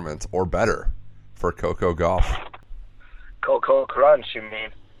performance or better for Coco Gauff. Coco Crunch, you mean?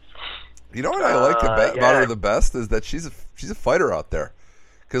 You know what I like about her the best is that she's a fighter out there.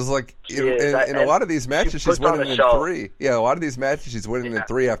 Because, like, in a lot of these matches, she's winning in three. Yeah, a lot of these matches, she's winning in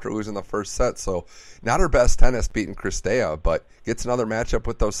three after losing the first set. So, not her best tennis beating Cristea, but gets another matchup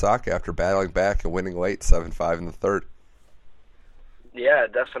with Osaka after battling back and winning late 7-5 in the third. Yeah,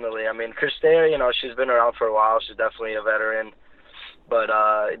 definitely. I mean, Cristea, she's been around for a while. She's definitely a veteran. But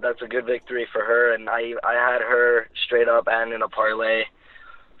that's a good victory for her. And I had her straight up and in a parlay.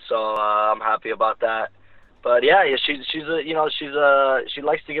 So I'm happy about that. But yeah, she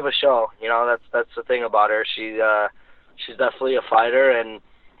likes to give a show. That's the thing about her. She's definitely a fighter, and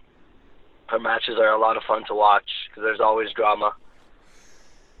her matches are a lot of fun to watch because there's always drama.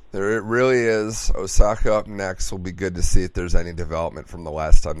 There it really is. Osaka up next. Will be good to see if there's any development from the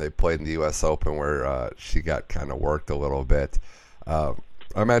last time they played in the U.S. Open where she got kind of worked a little bit. I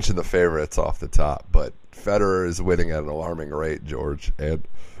mentioned the favorites off the top, but Federer is winning at an alarming rate, George. And,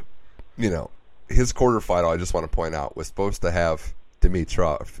 his quarterfinal, I just want to point out, was supposed to have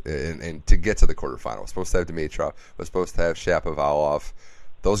Dimitrov. And to get to the quarterfinal, was supposed to have Dimitrov, was supposed to have Shapovalov.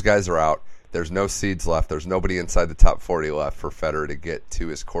 Those guys are out. There's no seeds left. There's nobody inside the top 40 left for Federer to get to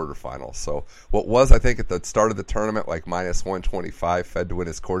his quarterfinal. So what was, I think, at the start of the tournament, like minus 125 Fed to win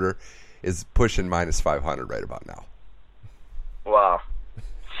his quarter, is pushing minus 500 right about now. Wow.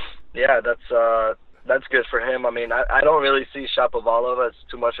 Yeah, that's good for him. I mean, I don't really see Shapovalov as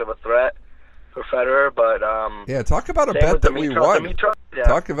too much of a threat for Federer, but yeah, talk about a bet that we won. Yeah.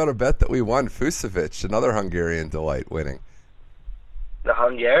 Talk about a bet that we won. Fusovic, another Hungarian delight, winning. The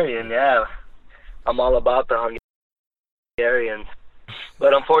Hungarian, yeah. I'm all about the Hungarians.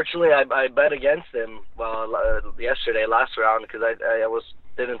 But unfortunately, I bet against him yesterday, last round, because I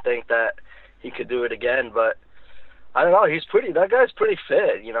didn't think that he could do it again. But I don't know. That guy's pretty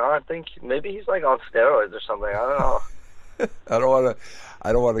fit. I think maybe he's like on steroids or something. I don't know.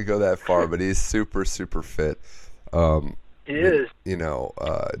 I don't want to go that far, but he's super, super fit. He is.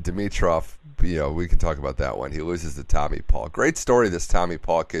 Dimitrov, we can talk about that one. He loses to Tommy Paul. Great story, this Tommy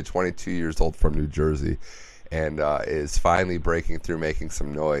Paul kid, 22 years old from New Jersey, and is finally breaking through, making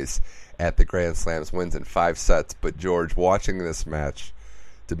some noise at the Grand Slams, wins in 5 sets. But, George, watching this match,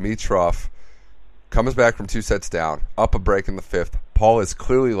 Dimitrov comes back from 2 sets down, up a break in the 5th. Paul is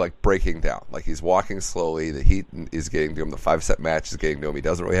clearly, like, breaking down. Like, he's walking slowly. The heat is getting to him. The 5-set match is getting to him. He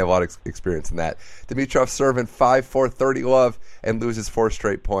doesn't really have a lot of experience in that. Dimitrov serving 5-4, 30 love, and loses 4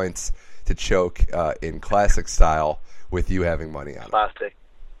 straight points to choke in classic style with you having money on it. Classic.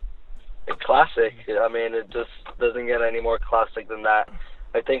 Classic. I mean, it just doesn't get any more classic than that.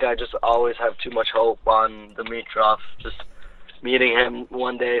 I think I just always have too much hope on Dimitrov. Just meeting him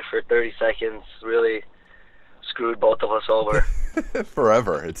one day for 30 seconds really screwed both of us over.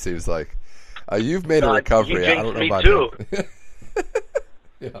 Forever, it seems like. You've made a recovery. I don't know about too.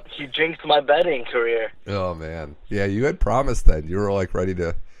 Yeah. He jinxed my betting career. Oh, man. Yeah, you had promised then. You were like ready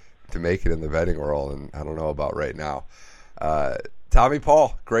to make it in the betting world, and I don't know about right now. Tommy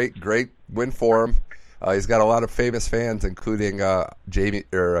Paul, great win for him. He's got a lot of famous fans, including Judy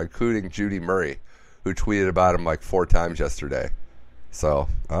Murray, who tweeted about him like 4 times yesterday. So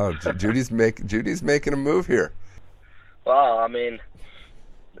Judy's making a move here. Wow, I mean,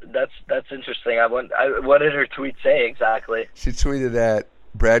 that's interesting. What did her tweet say exactly? She tweeted at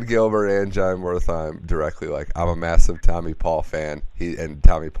Brad Gilbert and John Wertheim directly, like, I'm a massive Tommy Paul fan. And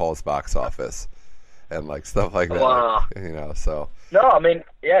Tommy Paul's box office, and like stuff like that. Wow. So. No, I mean,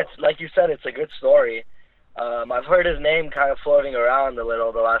 yeah, it's like you said, it's a good story. I've heard his name kind of floating around a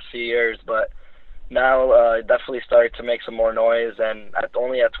little the last few years, but now definitely started to make some more noise. And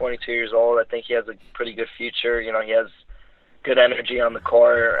only at 22 years old, I think he has a pretty good future. You know, he has good energy on the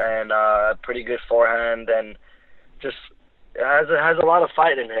court and a pretty good forehand, and just has a lot of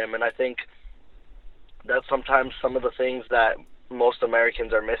fight in him. And I think that's sometimes some of the things that most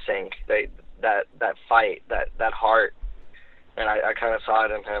Americans are missing. That fight, that heart, and I kind of saw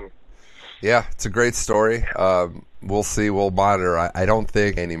it in him. Yeah, it's a great story. We'll see. We'll monitor. I don't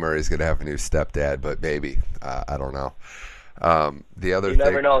think Andy Murray's going to have a new stepdad, but maybe. I don't know. The other you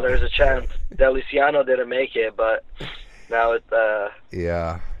never know. There's a chance. Feliciano didn't make it, but now it's...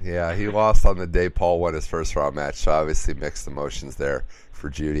 Yeah. He lost on the day Paul won his first round match, so obviously mixed emotions there for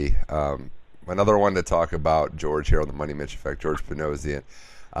Judy. Another one to talk about, George, here on the Money Mitch Effect, George Panosian.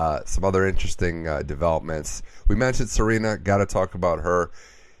 Some other interesting developments. We mentioned Serena. Got to talk about her.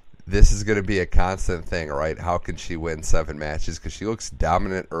 This is going to be a constant thing, right? How can she win 7 matches? Because she looks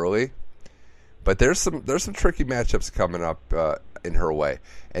dominant early, but there's some tricky matchups coming up in her way.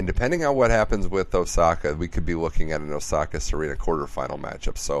 And depending on what happens with Osaka, we could be looking at an Osaka-Serena quarterfinal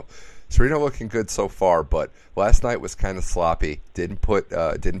matchup. So Serena looking good so far, but last night was kind of sloppy. Didn't put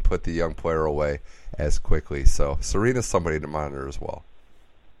the young player away as quickly. So Serena's somebody to monitor as well.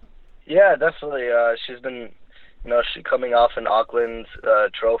 Yeah, definitely. She's been, she coming off an Auckland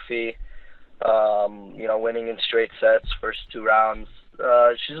trophy, winning in straight sets, first 2 rounds.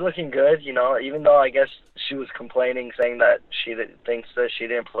 She's looking good, even though I guess she was complaining, saying that she thinks that she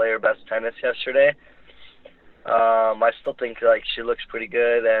didn't play her best tennis yesterday. I still think she looks pretty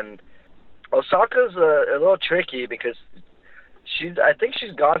good, and Osaka's a little tricky because I think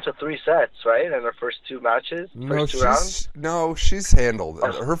she's gone to 3 sets, right, in her first 2 matches, first 2 rounds? No, she's handled.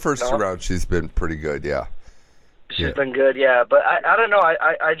 Her first 2 rounds, she's been pretty good, yeah. She's been good, yeah. But I don't know.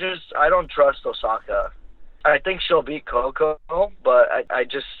 I don't trust Osaka. I think she'll beat Coco, but I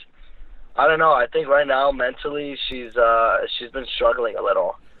don't know. I think right now mentally she's been struggling a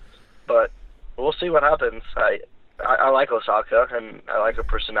little, but we'll see what happens. I like Osaka and I like her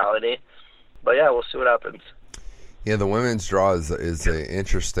personality, but yeah, we'll see what happens. Yeah, the women's draw is an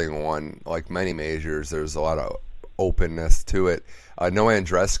interesting one. Like many majors, there's a lot of openness to it. Noah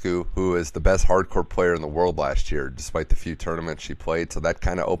Andreescu, who is the best hardcourt player in the world last year, despite the few tournaments she played, so that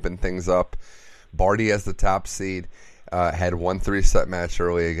kind of opened things up. Barty as the top seed had 1 3-set match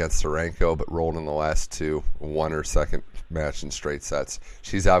early against Serenko, but rolled in the last 2, won her second match in straight sets.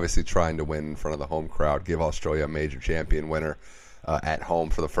 She's obviously trying to win in front of the home crowd, give Australia a major champion winner at home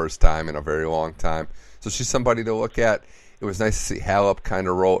for the first time in a very long time. So she's somebody to look at. It was nice to see Halep kind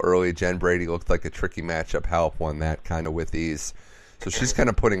of roll early. Jen Brady looked like a tricky matchup. Halep won that kind of with ease. So she's kind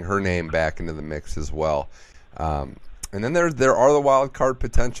of putting her name back into the mix as well. And then there are the wild card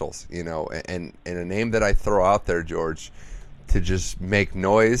potentials, and a name that I throw out there, George, to just make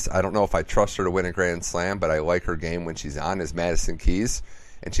noise. I don't know if I trust her to win a Grand Slam, but I like her game when she's on, is Madison Keys,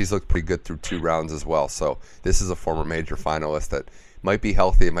 and she's looked pretty good through 2 rounds as well. So this is a former major finalist that might be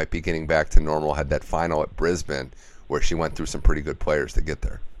healthy and might be getting back to normal. Had that final at Brisbane where she went through some pretty good players to get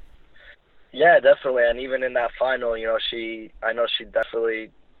there. Yeah, definitely. And even in that final, I know she definitely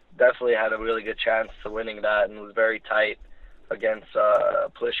had a really good chance to winning that, and was very tight against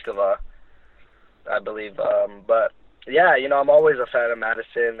Pliskova, I believe. But yeah, I'm always a fan of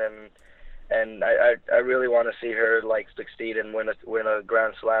Madison, and I really want to see her succeed and win a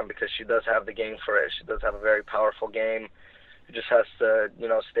Grand Slam, because she does have the game for it. She does have a very powerful game. She just has to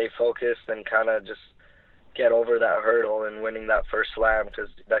stay focused and kind of just get over that hurdle and winning that first slam, because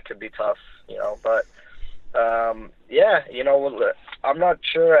that could be tough. But yeah, I'm not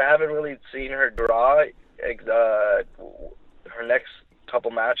sure. I haven't really seen her draw. Her next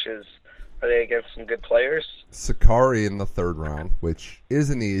couple matches, are they against some good players? Sakari in the 3rd round, which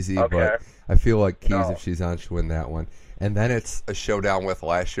isn't easy, but I feel like Keys, if she's on, she'll win that one. And then it's a showdown with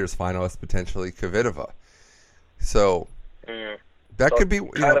last year's finalist, potentially Kvitova. So that could be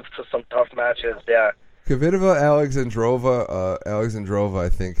kind of some tough matches, yeah. Kvitova, Alexandrova, I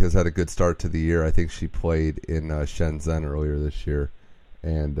think, has had a good start to the year. I think she played in Shenzhen earlier this year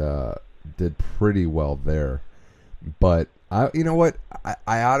and did pretty well there. But you know what?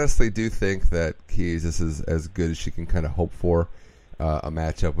 I honestly do think that Keys, this is as good as she can kind of hope for a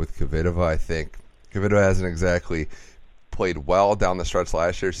matchup with Kvitova. I think Kvitova hasn't exactly played well down the stretch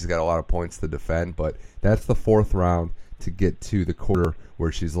last year. She's got a lot of points to defend, but that's the 4th round to get to the quarter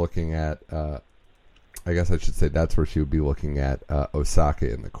where she's looking at. I guess I should say that's where she would be looking at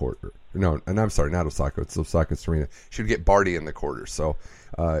Osaka in the quarter. No, and I'm sorry, not Osaka. It's Osaka Serena. She would get Barty in the quarter. So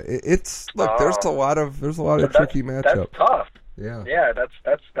there's a lot of tricky matchups. That's tough. Yeah. Yeah,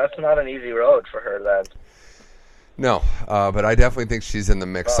 that's not an easy road for her then. No, but I definitely think she's in the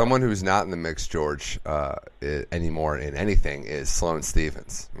mix. Someone who's not in the mix, George, anymore in anything is Sloane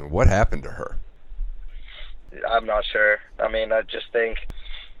Stephens. I mean, what happened to her? I'm not sure. I mean, I just think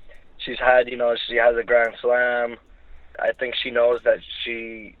she has a Grand Slam. I think she knows that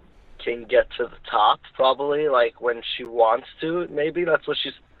she can get to the top probably, like when she wants to. Maybe that's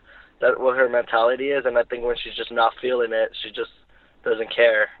what her mentality is. And I think when she's just not feeling it, she just doesn't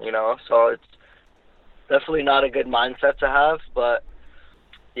care, So it's definitely not a good mindset to have. But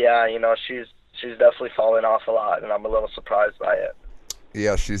yeah, she's definitely fallen off a lot, and I'm a little surprised by it.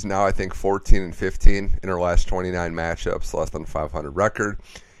 Yeah, she's now, I think, 14-15 in her last 29 matchups, less than 500 record.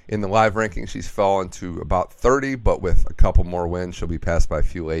 In the live ranking, she's fallen to about 30, but with a couple more wins, she'll be passed by a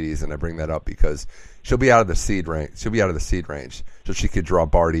few ladies. And I bring that up because she'll be out of the seed range. So she could draw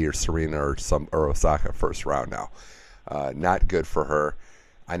Barty or Serena or Osaka first round now. Not good for her.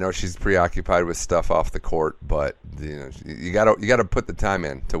 I know she's preoccupied with stuff off the court, but you gotta put the time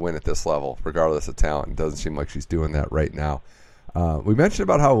in to win at this level, regardless of talent. It doesn't seem like she's doing that right now. We mentioned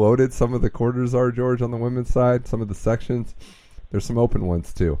about how loaded some of the quarters are, George, on the women's side, some of the sections. There's some open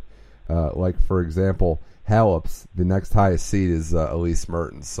ones, too. Like, for example, Hallops, the next highest seed is Elise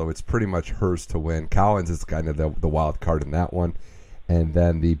Mertens, so it's pretty much hers to win. Collins is kind of the wild card in that one. And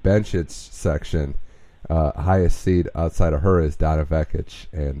then the Bencic section, highest seed outside of her is Donna Vekic.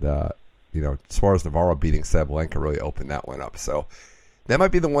 And, Suarez Navarro beating Sabalenka really opened that one up. So that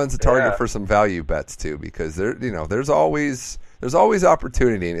might be the ones to target for some value bets, too, because there's always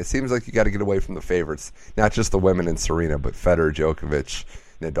opportunity, and it seems like you got to get away from the favorites, not just the women and Serena, but Federer, Djokovic,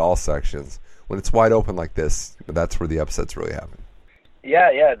 Nadal sections. When it's wide open like this, that's where the upsets really happen.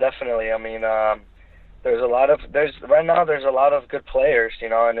 Yeah, definitely. I mean, there's a lot of good players,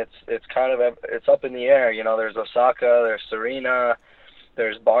 and it's up in the air. There's Osaka, there's Serena,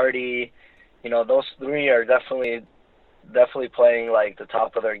 there's Barty. Those three are definitely playing like the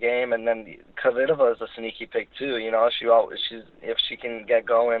top of their game, and then Kvitova is a sneaky pick too. If she can get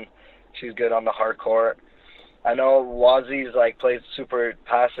going, she's good on the hard court. I know Wazzy's plays super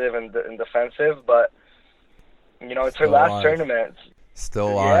passive and defensive, but it's her last tournament.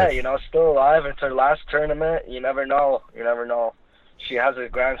 Still alive. Yeah, still alive. It's her last tournament. You never know. She has a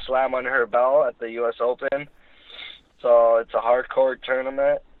Grand Slam under her belt at the U.S. Open, so it's a hard court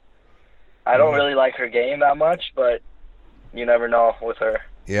tournament. I don't really like her game that much, but you never know with her.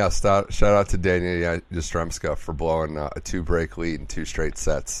 Yeah, shout out to Daniel Jastrzemska for blowing a 2-break lead in 2 straight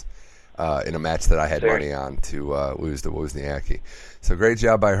sets in a match that I had money on to lose to Wozniacki. So great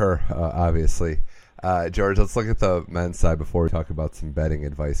job by her, obviously. George, let's look at the men's side before we talk about some betting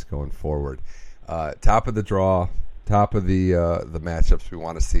advice going forward. Top of the draw, top of the matchups we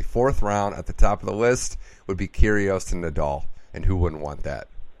want to see. 4th round at the top of the list would be Kyrgios and Nadal, and who wouldn't want that?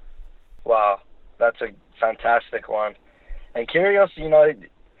 Wow, that's a fantastic one. And Kyrgios,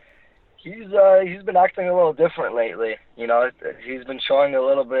 he's been acting a little different lately. He's been showing a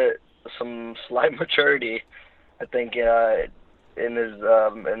little bit some slight maturity, I think, in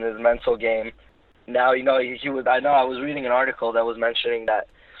his mental game. Now, I was reading an article that was mentioning that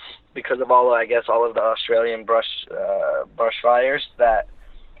because of all of the Australian brush fires, that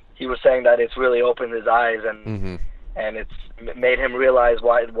he was saying that it's really opened his eyes and it's made him realize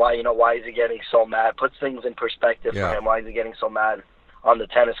why is he getting so mad? Puts things in perspective for him. Why is he getting so mad on the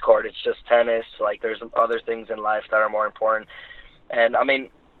tennis court? It's just tennis. There's other things in life that are more important. And I mean,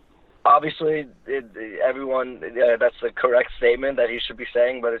 obviously, that's the correct statement that he should be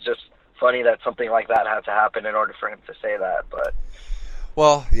saying. But it's just funny that something like that had to happen in order for him to say that. But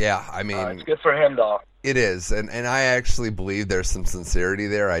well, yeah, I mean, it's good for him, though. It is, and I actually believe there's some sincerity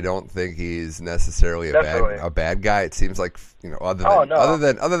there. I don't think he's necessarily a bad guy. It seems like other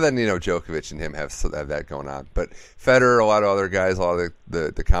than Djokovic and him have that going on. But Federer, a lot of other guys, a lot of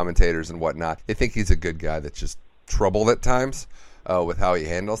the commentators and whatnot, they think he's a good guy that's just troubled at times with how he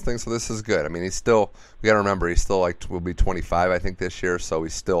handles things. So this is good. I mean, we got to remember he's still will be 25, I think, this year. So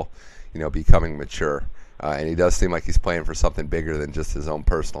he's still becoming mature, and he does seem like he's playing for something bigger than just his own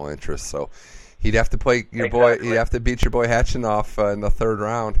personal interests. So. He'd have to play your boy. He'd have to beat your boy Khachanov in the 3rd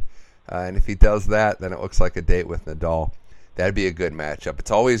round, and if he does that, then it looks like a date with Nadal. That'd be a good matchup. It's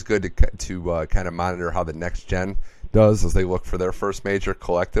always good to kind of monitor how the next gen does as they look for their first major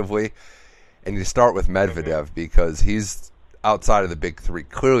collectively. And you start with Medvedev because he's outside of the big 3,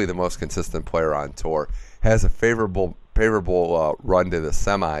 clearly the most consistent player on tour. Has a favorable run to the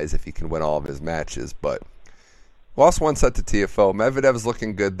semis if he can win all of his matches, but lost 1 set to TFO. Medvedev's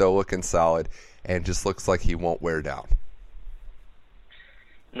looking good though, looking solid. And just looks like he won't wear down.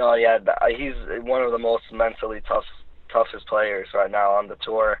 No, he's one of the most mentally toughest players right now on the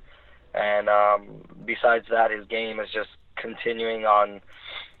tour. And besides that, his game is just continuing on.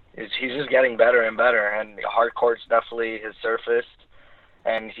 He's just getting better and better, and hard court's definitely his surface.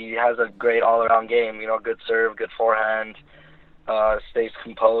 And he has a great all-around game. Good serve, good forehand, stays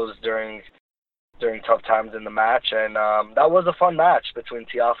composed during tough times in the match. And that was a fun match between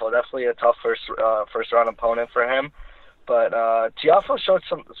Tiafoe. Definitely a tough first round opponent for him. But Tiafoe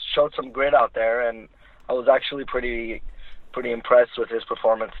showed some grit out there, and I was actually pretty impressed with his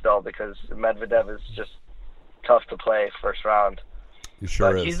performance still, because Medvedev is just tough to play first round. He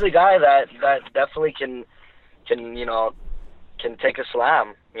sure is. He's the guy that definitely can take a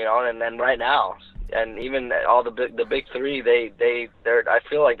slam, and then right now, and even all the big three, they're I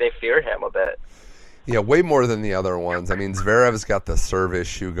feel like they fear him a bit. Yeah, way more than the other ones. I mean, Zverev's got the serve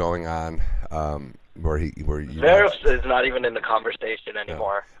issue going on, where Zverev is not even in the conversation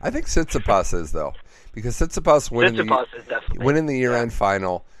anymore. No. I think Tsitsipas is, though, because Tsitsipas winning the year-end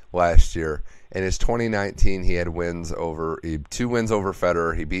final last year. In his 2019, he had 2 wins over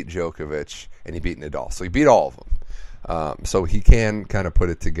Federer. He beat Djokovic, and he beat Nadal. So he beat all of them. So he can kind of put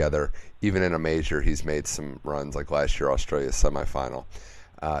it together. Even in a major, he's made some runs, like last year, Australia's semifinal.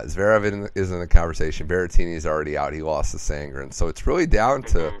 Zverev is in the conversation. Berrettini's already out. He lost to Sangren. So it's really down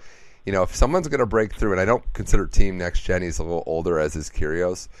to, if someone's going to break through, and I don't consider Team Next Gen, he's a little older as is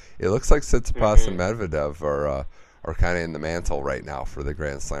Kyrgios. It looks like Tsitsipas and Medvedev are kind of in the mantle right now for the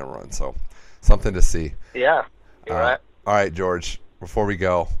Grand Slam run. So something to see. Yeah, you're right. All right, George, before we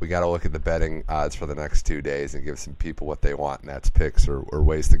go, we got to look at the betting odds for the next 2 days and give some people what they want, and that's picks or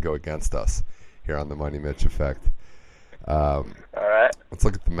ways to go against us here on the Money Mitch Effect. All right. Let's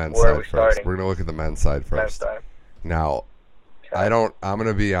look at the men's Where side are we first. starting? We're going to look at the men's side first. Now, I'm going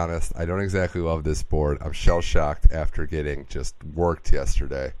to be honest, I don't exactly love this board. I'm shell-shocked after getting just worked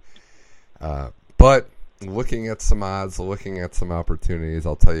yesterday. But looking at some odds, looking at some opportunities,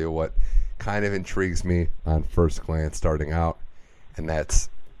 I'll tell you what kind of intrigues me on first glance starting out, and that's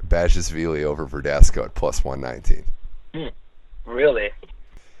Basilashvili over Verdasco at plus 119. Really?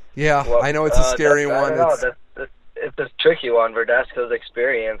 Yeah, well, I know it's a scary one. It's a tricky one. Verdasco's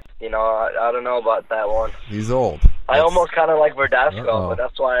experience, I don't know about that one. He's old. I almost kind of like Verdasco, but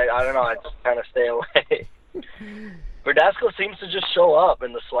that's why, I don't know, I just kind of stay away. Verdasco seems to just show up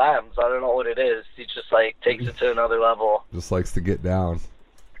in the slams. I don't know what it is. He just, takes it to another level. Just likes to get down.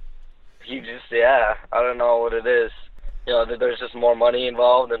 I don't know what it is. There's just more money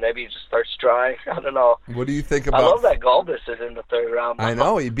involved, and maybe he just starts trying. I don't know. What do you think about... I love that Gulbis is in the third round. I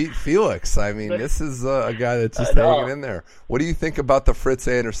know, he beat Felix. I mean, this is a guy that's just hanging in there. What do you think about the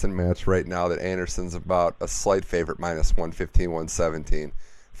Fritz-Anderson match right now, that Anderson's about a slight favorite, minus 115, 117.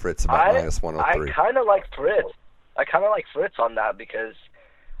 Fritz about minus 103. I kind of like Fritz on that, because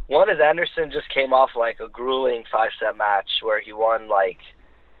one is Anderson just came off a grueling 5-set match where he won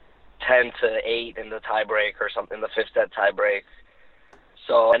 10-8 in the tiebreak or something, in the 5th set tiebreak.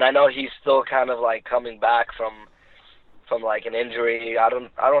 So, and I know he's still kind of coming back from an injury. I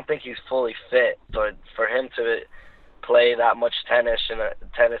don't think he's fully fit. So for him to play that much tennis in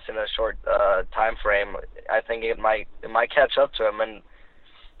a short time frame, I think it might catch up to him. And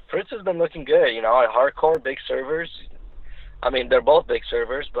Fritz has been looking good. Hardcore big servers. I mean, they're both big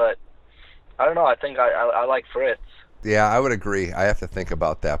servers, but I don't know. I think I like Fritz. Yeah, I would agree. I have to think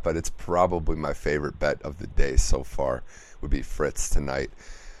about that, but it's probably my favorite bet of the day so far would be Fritz tonight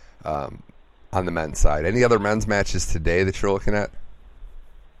on the men's side. Any other men's matches today that you're looking at?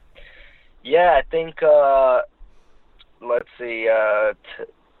 Yeah, I think, let's see,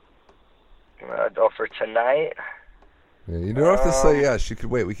 for tonight. Yeah, you don't have to say yes. You could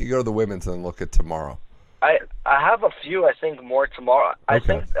wait. We could go to the women's and look at tomorrow. I have a few, I think, more tomorrow. Okay. I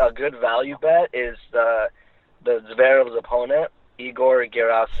think a good value bet is the Zverev's opponent, Igor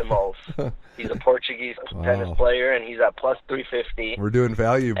Gerasimov. He's a Portuguese tennis player, and he's at plus 350. We're doing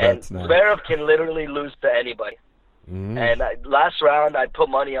value bets now. Zverev can literally lose to anybody. Mm-hmm. And last round, I put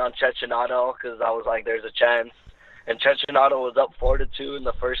money on Cecchinato because I was like, "There's a chance." And Cecchinato was up 4-2 in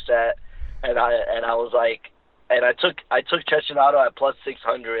the first set, and I was like, and I took Cecchinato at plus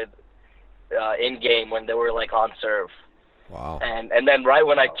 600 in game when they were on serve. Wow. And then right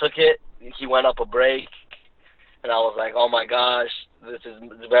when I took it, he went up a break. And I was like, oh, my gosh,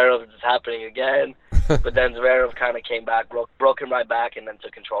 Zverev is happening again. But then Zverev kind of came back, broke him right back, and then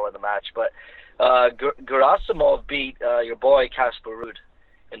took control of the match. But Gerasimov beat your boy Casper Ruud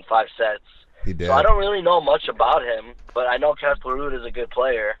in 5 sets. He did. So I don't really know much about him, but I know Casper Ruud is a good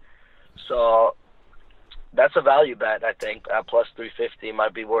player. So that's a value bet, I think. At plus 350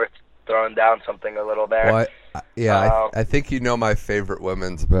 might be worth throwing down something a little there. Well, I think you know my favorite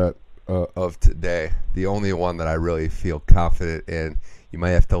women's bet of today. The only one that I really feel confident in. you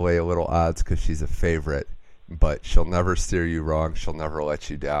might have to lay a little odds because she's a favorite, but she'll never steer you wrong. She'll never let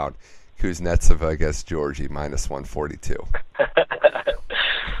you down. Kuznetsova against Georgie, minus 142.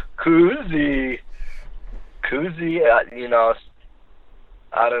 Kuzi,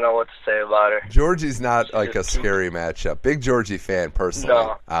 I don't know what to say about her. Georgie's not like a scary matchup. Big Georgie fan,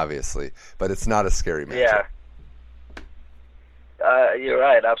 personally, obviously, but it's not a scary matchup. Yeah. You're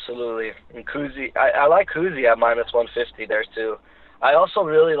right, absolutely. And Kuzi, I like Kuzi at minus 150 there too. I also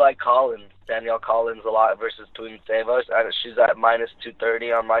really like Danielle Collins a lot versus Putintseva. She's at minus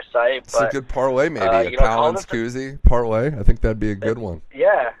 230 on my site. It's a good parlay, maybe. A Collins Kuzi parlay. I think that'd be a good one.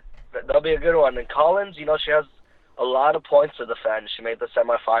 Yeah, that'll be a good one. And Collins, she has a lot of points to defend. She made the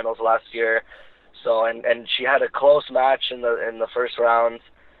semifinals last year, so and she had a close match in the first round.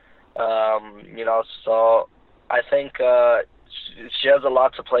 So I think she has a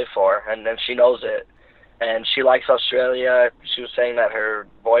lot to play for, and she knows it. And she likes Australia. She was saying that her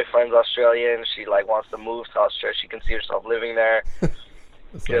boyfriend's Australian. She wants to move to Australia. She can see herself living there.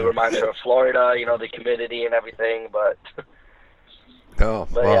 It reminds her of Florida, the humidity and everything. But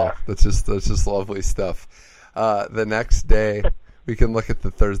yeah, that's just lovely stuff. The next day, we can look at the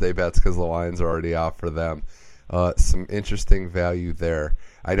Thursday bets because the lines are already out for them. Some interesting value there.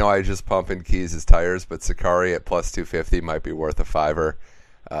 I know I just pump in Keys' tires, but Sakari at plus 250 might be worth a $5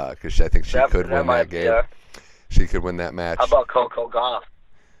 because I think she could win that game. Yeah. She could win that match. How about Coco Gauff?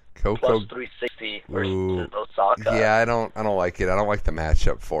 Plus 360 versus Osaka. Yeah, I don't like it. I don't like the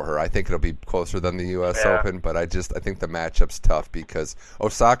matchup for her. I think it'll be closer than the U.S. Open, but I think the matchup's tough because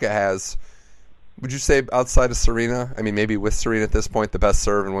Osaka has. Would you say outside of Serena? I mean, maybe with Serena at this point, the best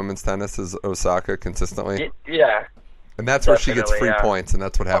serve in women's tennis is Osaka consistently. Yeah. And that's where she gets free points, and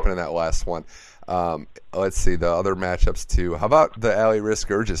that's what happened in that last one. Let's see the other matchups too. How about the Ali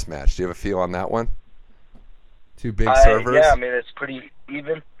Risk-Gurgis match? Do you have a feel on that one? Two big servers. Yeah, I mean it's pretty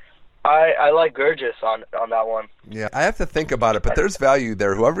even. I like Gurgis on that one. Yeah, I have to think about it, but there's value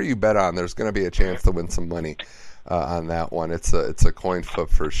there. Whoever you bet on, there's going to be a chance to win some money on that one. It's a coin flip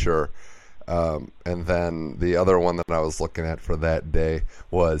for sure. And then the other one that I was looking at for that day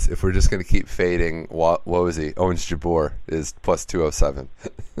was, if we're just going to keep fading Wozy, Ons Jabeur is plus 207.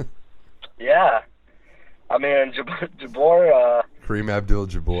 Yeah. I mean, Jabeur... Kareem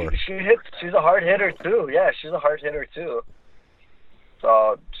Abdul-Jabbar. She hits. She's a hard hitter, too. Yeah, she's a hard hitter, too.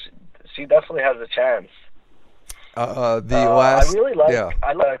 So, she definitely has a chance. I really like... Yeah.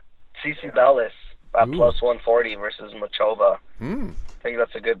 I like Cici Bellis at plus 140 versus Machova. I think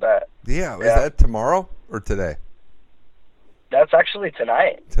that's a good bet. Yeah. Is that tomorrow or today? That's actually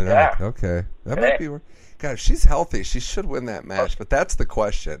tonight. Yeah. Okay. That might be... God, she's healthy. She should win that match, but that's the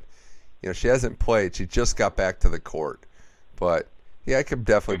question. She hasn't played. She just got back to the court. But, yeah, I could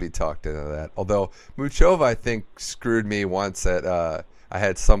definitely be talked into that. Although, Muchova, I think, screwed me once at... I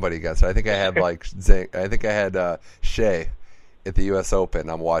had somebody guess. I think I had, Shea at the U.S. Open.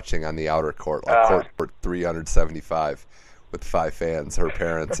 I'm watching on the outer court, court 375 with 5 fans, her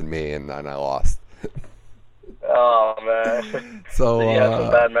parents and me, and I lost. Oh, man. So you have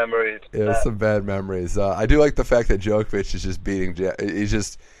some bad memories. Yeah, some bad memories. I do like the fact that Djokovic is just beating...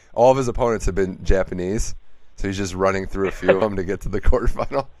 all of his opponents have been Japanese, so he's just running through a few of them to get to the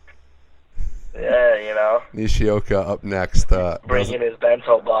quarterfinal. Yeah, Nishioka up next. Bringing his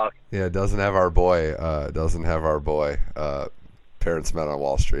bento box. Yeah, doesn't have our boy. Parents Met on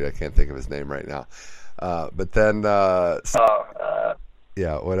Wall Street. I can't think of his name right now. But then...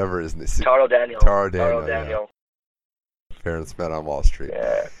 yeah, whatever his name. Taro Daniel. Yeah. Parents Met on Wall Street.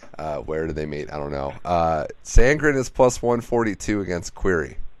 Yeah. Where did they meet? I don't know. Sandgren is plus 142 against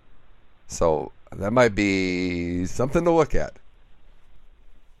Query. So that might be something to look at.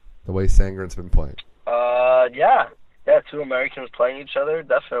 The way Sandgren's been playing. Yeah, 2 Americans playing each other,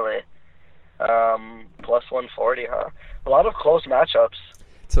 definitely. Plus 140, huh? A lot of close matchups.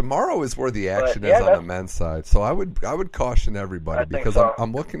 Tomorrow is where the action is on the men's side, so I would caution everybody because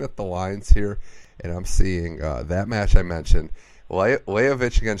I'm looking at the lines here, and I'm seeing that match I mentioned,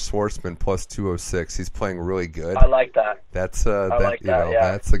 Lajovic against Schwartzman plus 206. He's playing really good. I like that. That's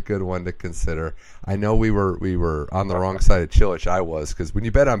that's a good one to consider. I know we were on the wrong side of Cilic. I was, because when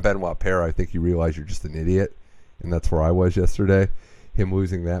you bet on Benoit Paire, I think you realize you're just an idiot, and that's where I was yesterday. Him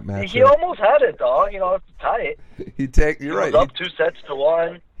losing that match. He almost had it, dog. It's tight. You're right. He was up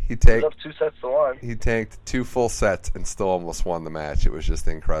 2-1. He tanked up 2-1. He tanked 2 full sets and still almost won the match. It was just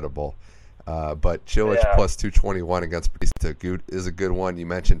incredible. But Cilic plus 221 against Batista is a good one. You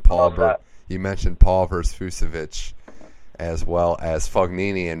mentioned Paul versus Fusovic, as well as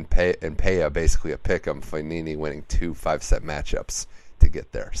Fognini and Peja, basically a pick 'em. Fognini winning 2 5-set matchups to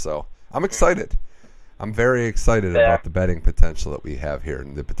get there. So I'm excited. I'm very excited about the betting potential that we have here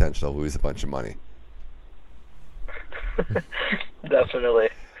and the potential to lose a bunch of money. Definitely.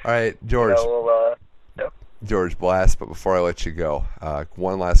 All right, George. Yep. George, blast. But before I let you go,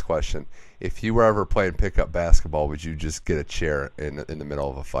 one last question. If you were ever playing pickup basketball, would you just get a chair in the middle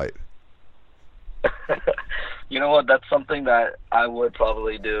of a fight? You know what? That's something that I would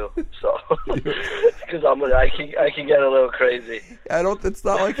probably do. So, because I can get a little crazy. It's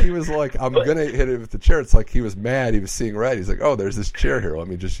not like he was like, I'm gonna hit it with the chair. It's like he was mad. He was seeing red. He's like, oh, there's this chair here. Let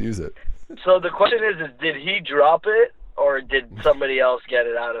me just use it. So the question is did he drop it or did somebody else get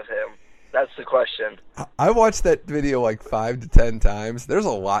it out of him? That's the question. I watched that video like 5 to 10 times. There's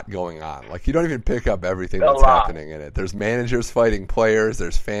a lot going on. Like, you don't even pick up everything that's happening in it. There's managers fighting players.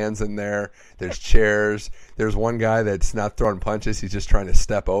 There's fans in there. There's chairs. There's one guy that's not throwing punches. He's just trying to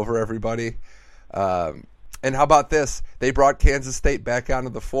step over everybody. And how about this? They brought Kansas State back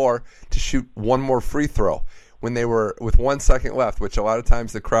onto the floor to shoot one more free throw when they were with 1 second left, which a lot of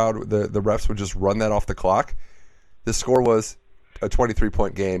times the crowd, the refs would just run that off the clock. The score was a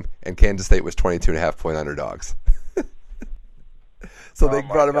 23-point game, and Kansas State was 22.5-point underdogs. So they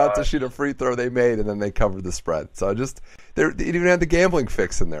brought him out to shoot a free throw they made, and then they covered the spread. So they even had the gambling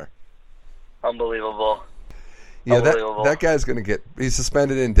fix in there. Unbelievable. Yeah, that guy's going to he's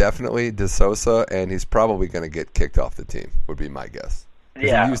suspended indefinitely, DeSouza, and he's probably going to get kicked off the team, would be my guess.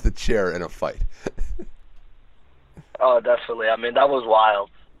 Yeah. He used the chair in a fight. Oh, definitely. I mean, that was wild.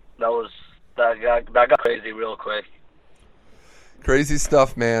 That got crazy real quick. Crazy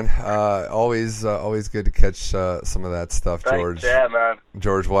stuff, man. Always good to catch some of that stuff, George. Thanks, yeah, man.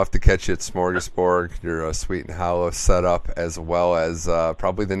 George, we'll have to catch you at Smorgasburg, your Sweet and Hollow setup, as well as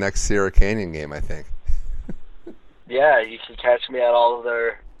probably the next Sierra Canyon game, I think. Yeah, you can catch me at all of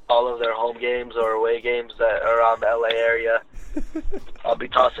their home games or away games that are around the LA area. I'll be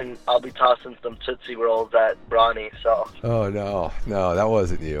tossing some Tootsie Rolls at Bronny. So. Oh no, that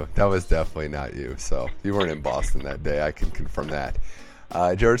wasn't you. That was definitely not you. So you weren't in Boston that day. I can confirm that.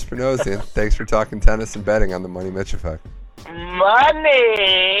 George Spanosian, thanks for talking tennis and betting on the Money Mitch Effect.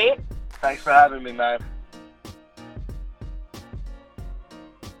 Money. Thanks for having me, man.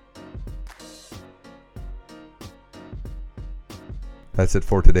 That's it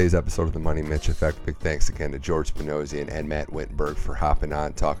for today's episode of the Money Mitch Effect. Big thanks again to George Spanosian and Matt Wittenberg for hopping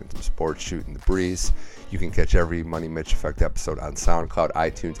on, talking some sports, shooting the breeze. You can catch every Money Mitch Effect episode on SoundCloud,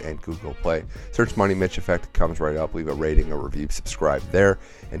 iTunes, and Google Play. Search Money Mitch Effect. It comes right up. Leave a rating, a review, subscribe there,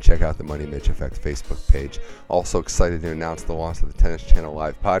 and check out the Money Mitch Effect Facebook page. Also excited to announce the launch of the Tennis Channel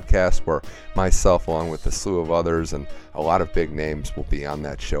Live podcast, where myself, along with a slew of others and a lot of big names, will be on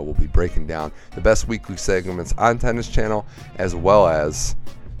that show. We'll be breaking down the best weekly segments on Tennis Channel, as well as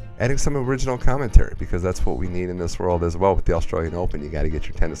adding some original commentary, because that's what we need in this world as well. With the Australian Open, you got to get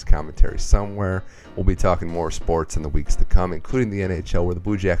your tennis commentary somewhere. We'll be talking more sports in the weeks to come, including the NHL, where the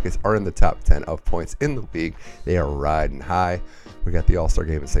Blue Jackets are in the top 10 of points in the league. They are riding high. We got the All-Star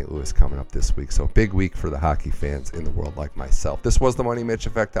game in St. Louis coming up this week, so a big week for the hockey fans in the world like myself. This was the Money Mitch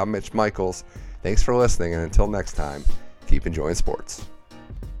Effect. I'm Mitch Michaels. Thanks for listening, and until next time, keep enjoying sports.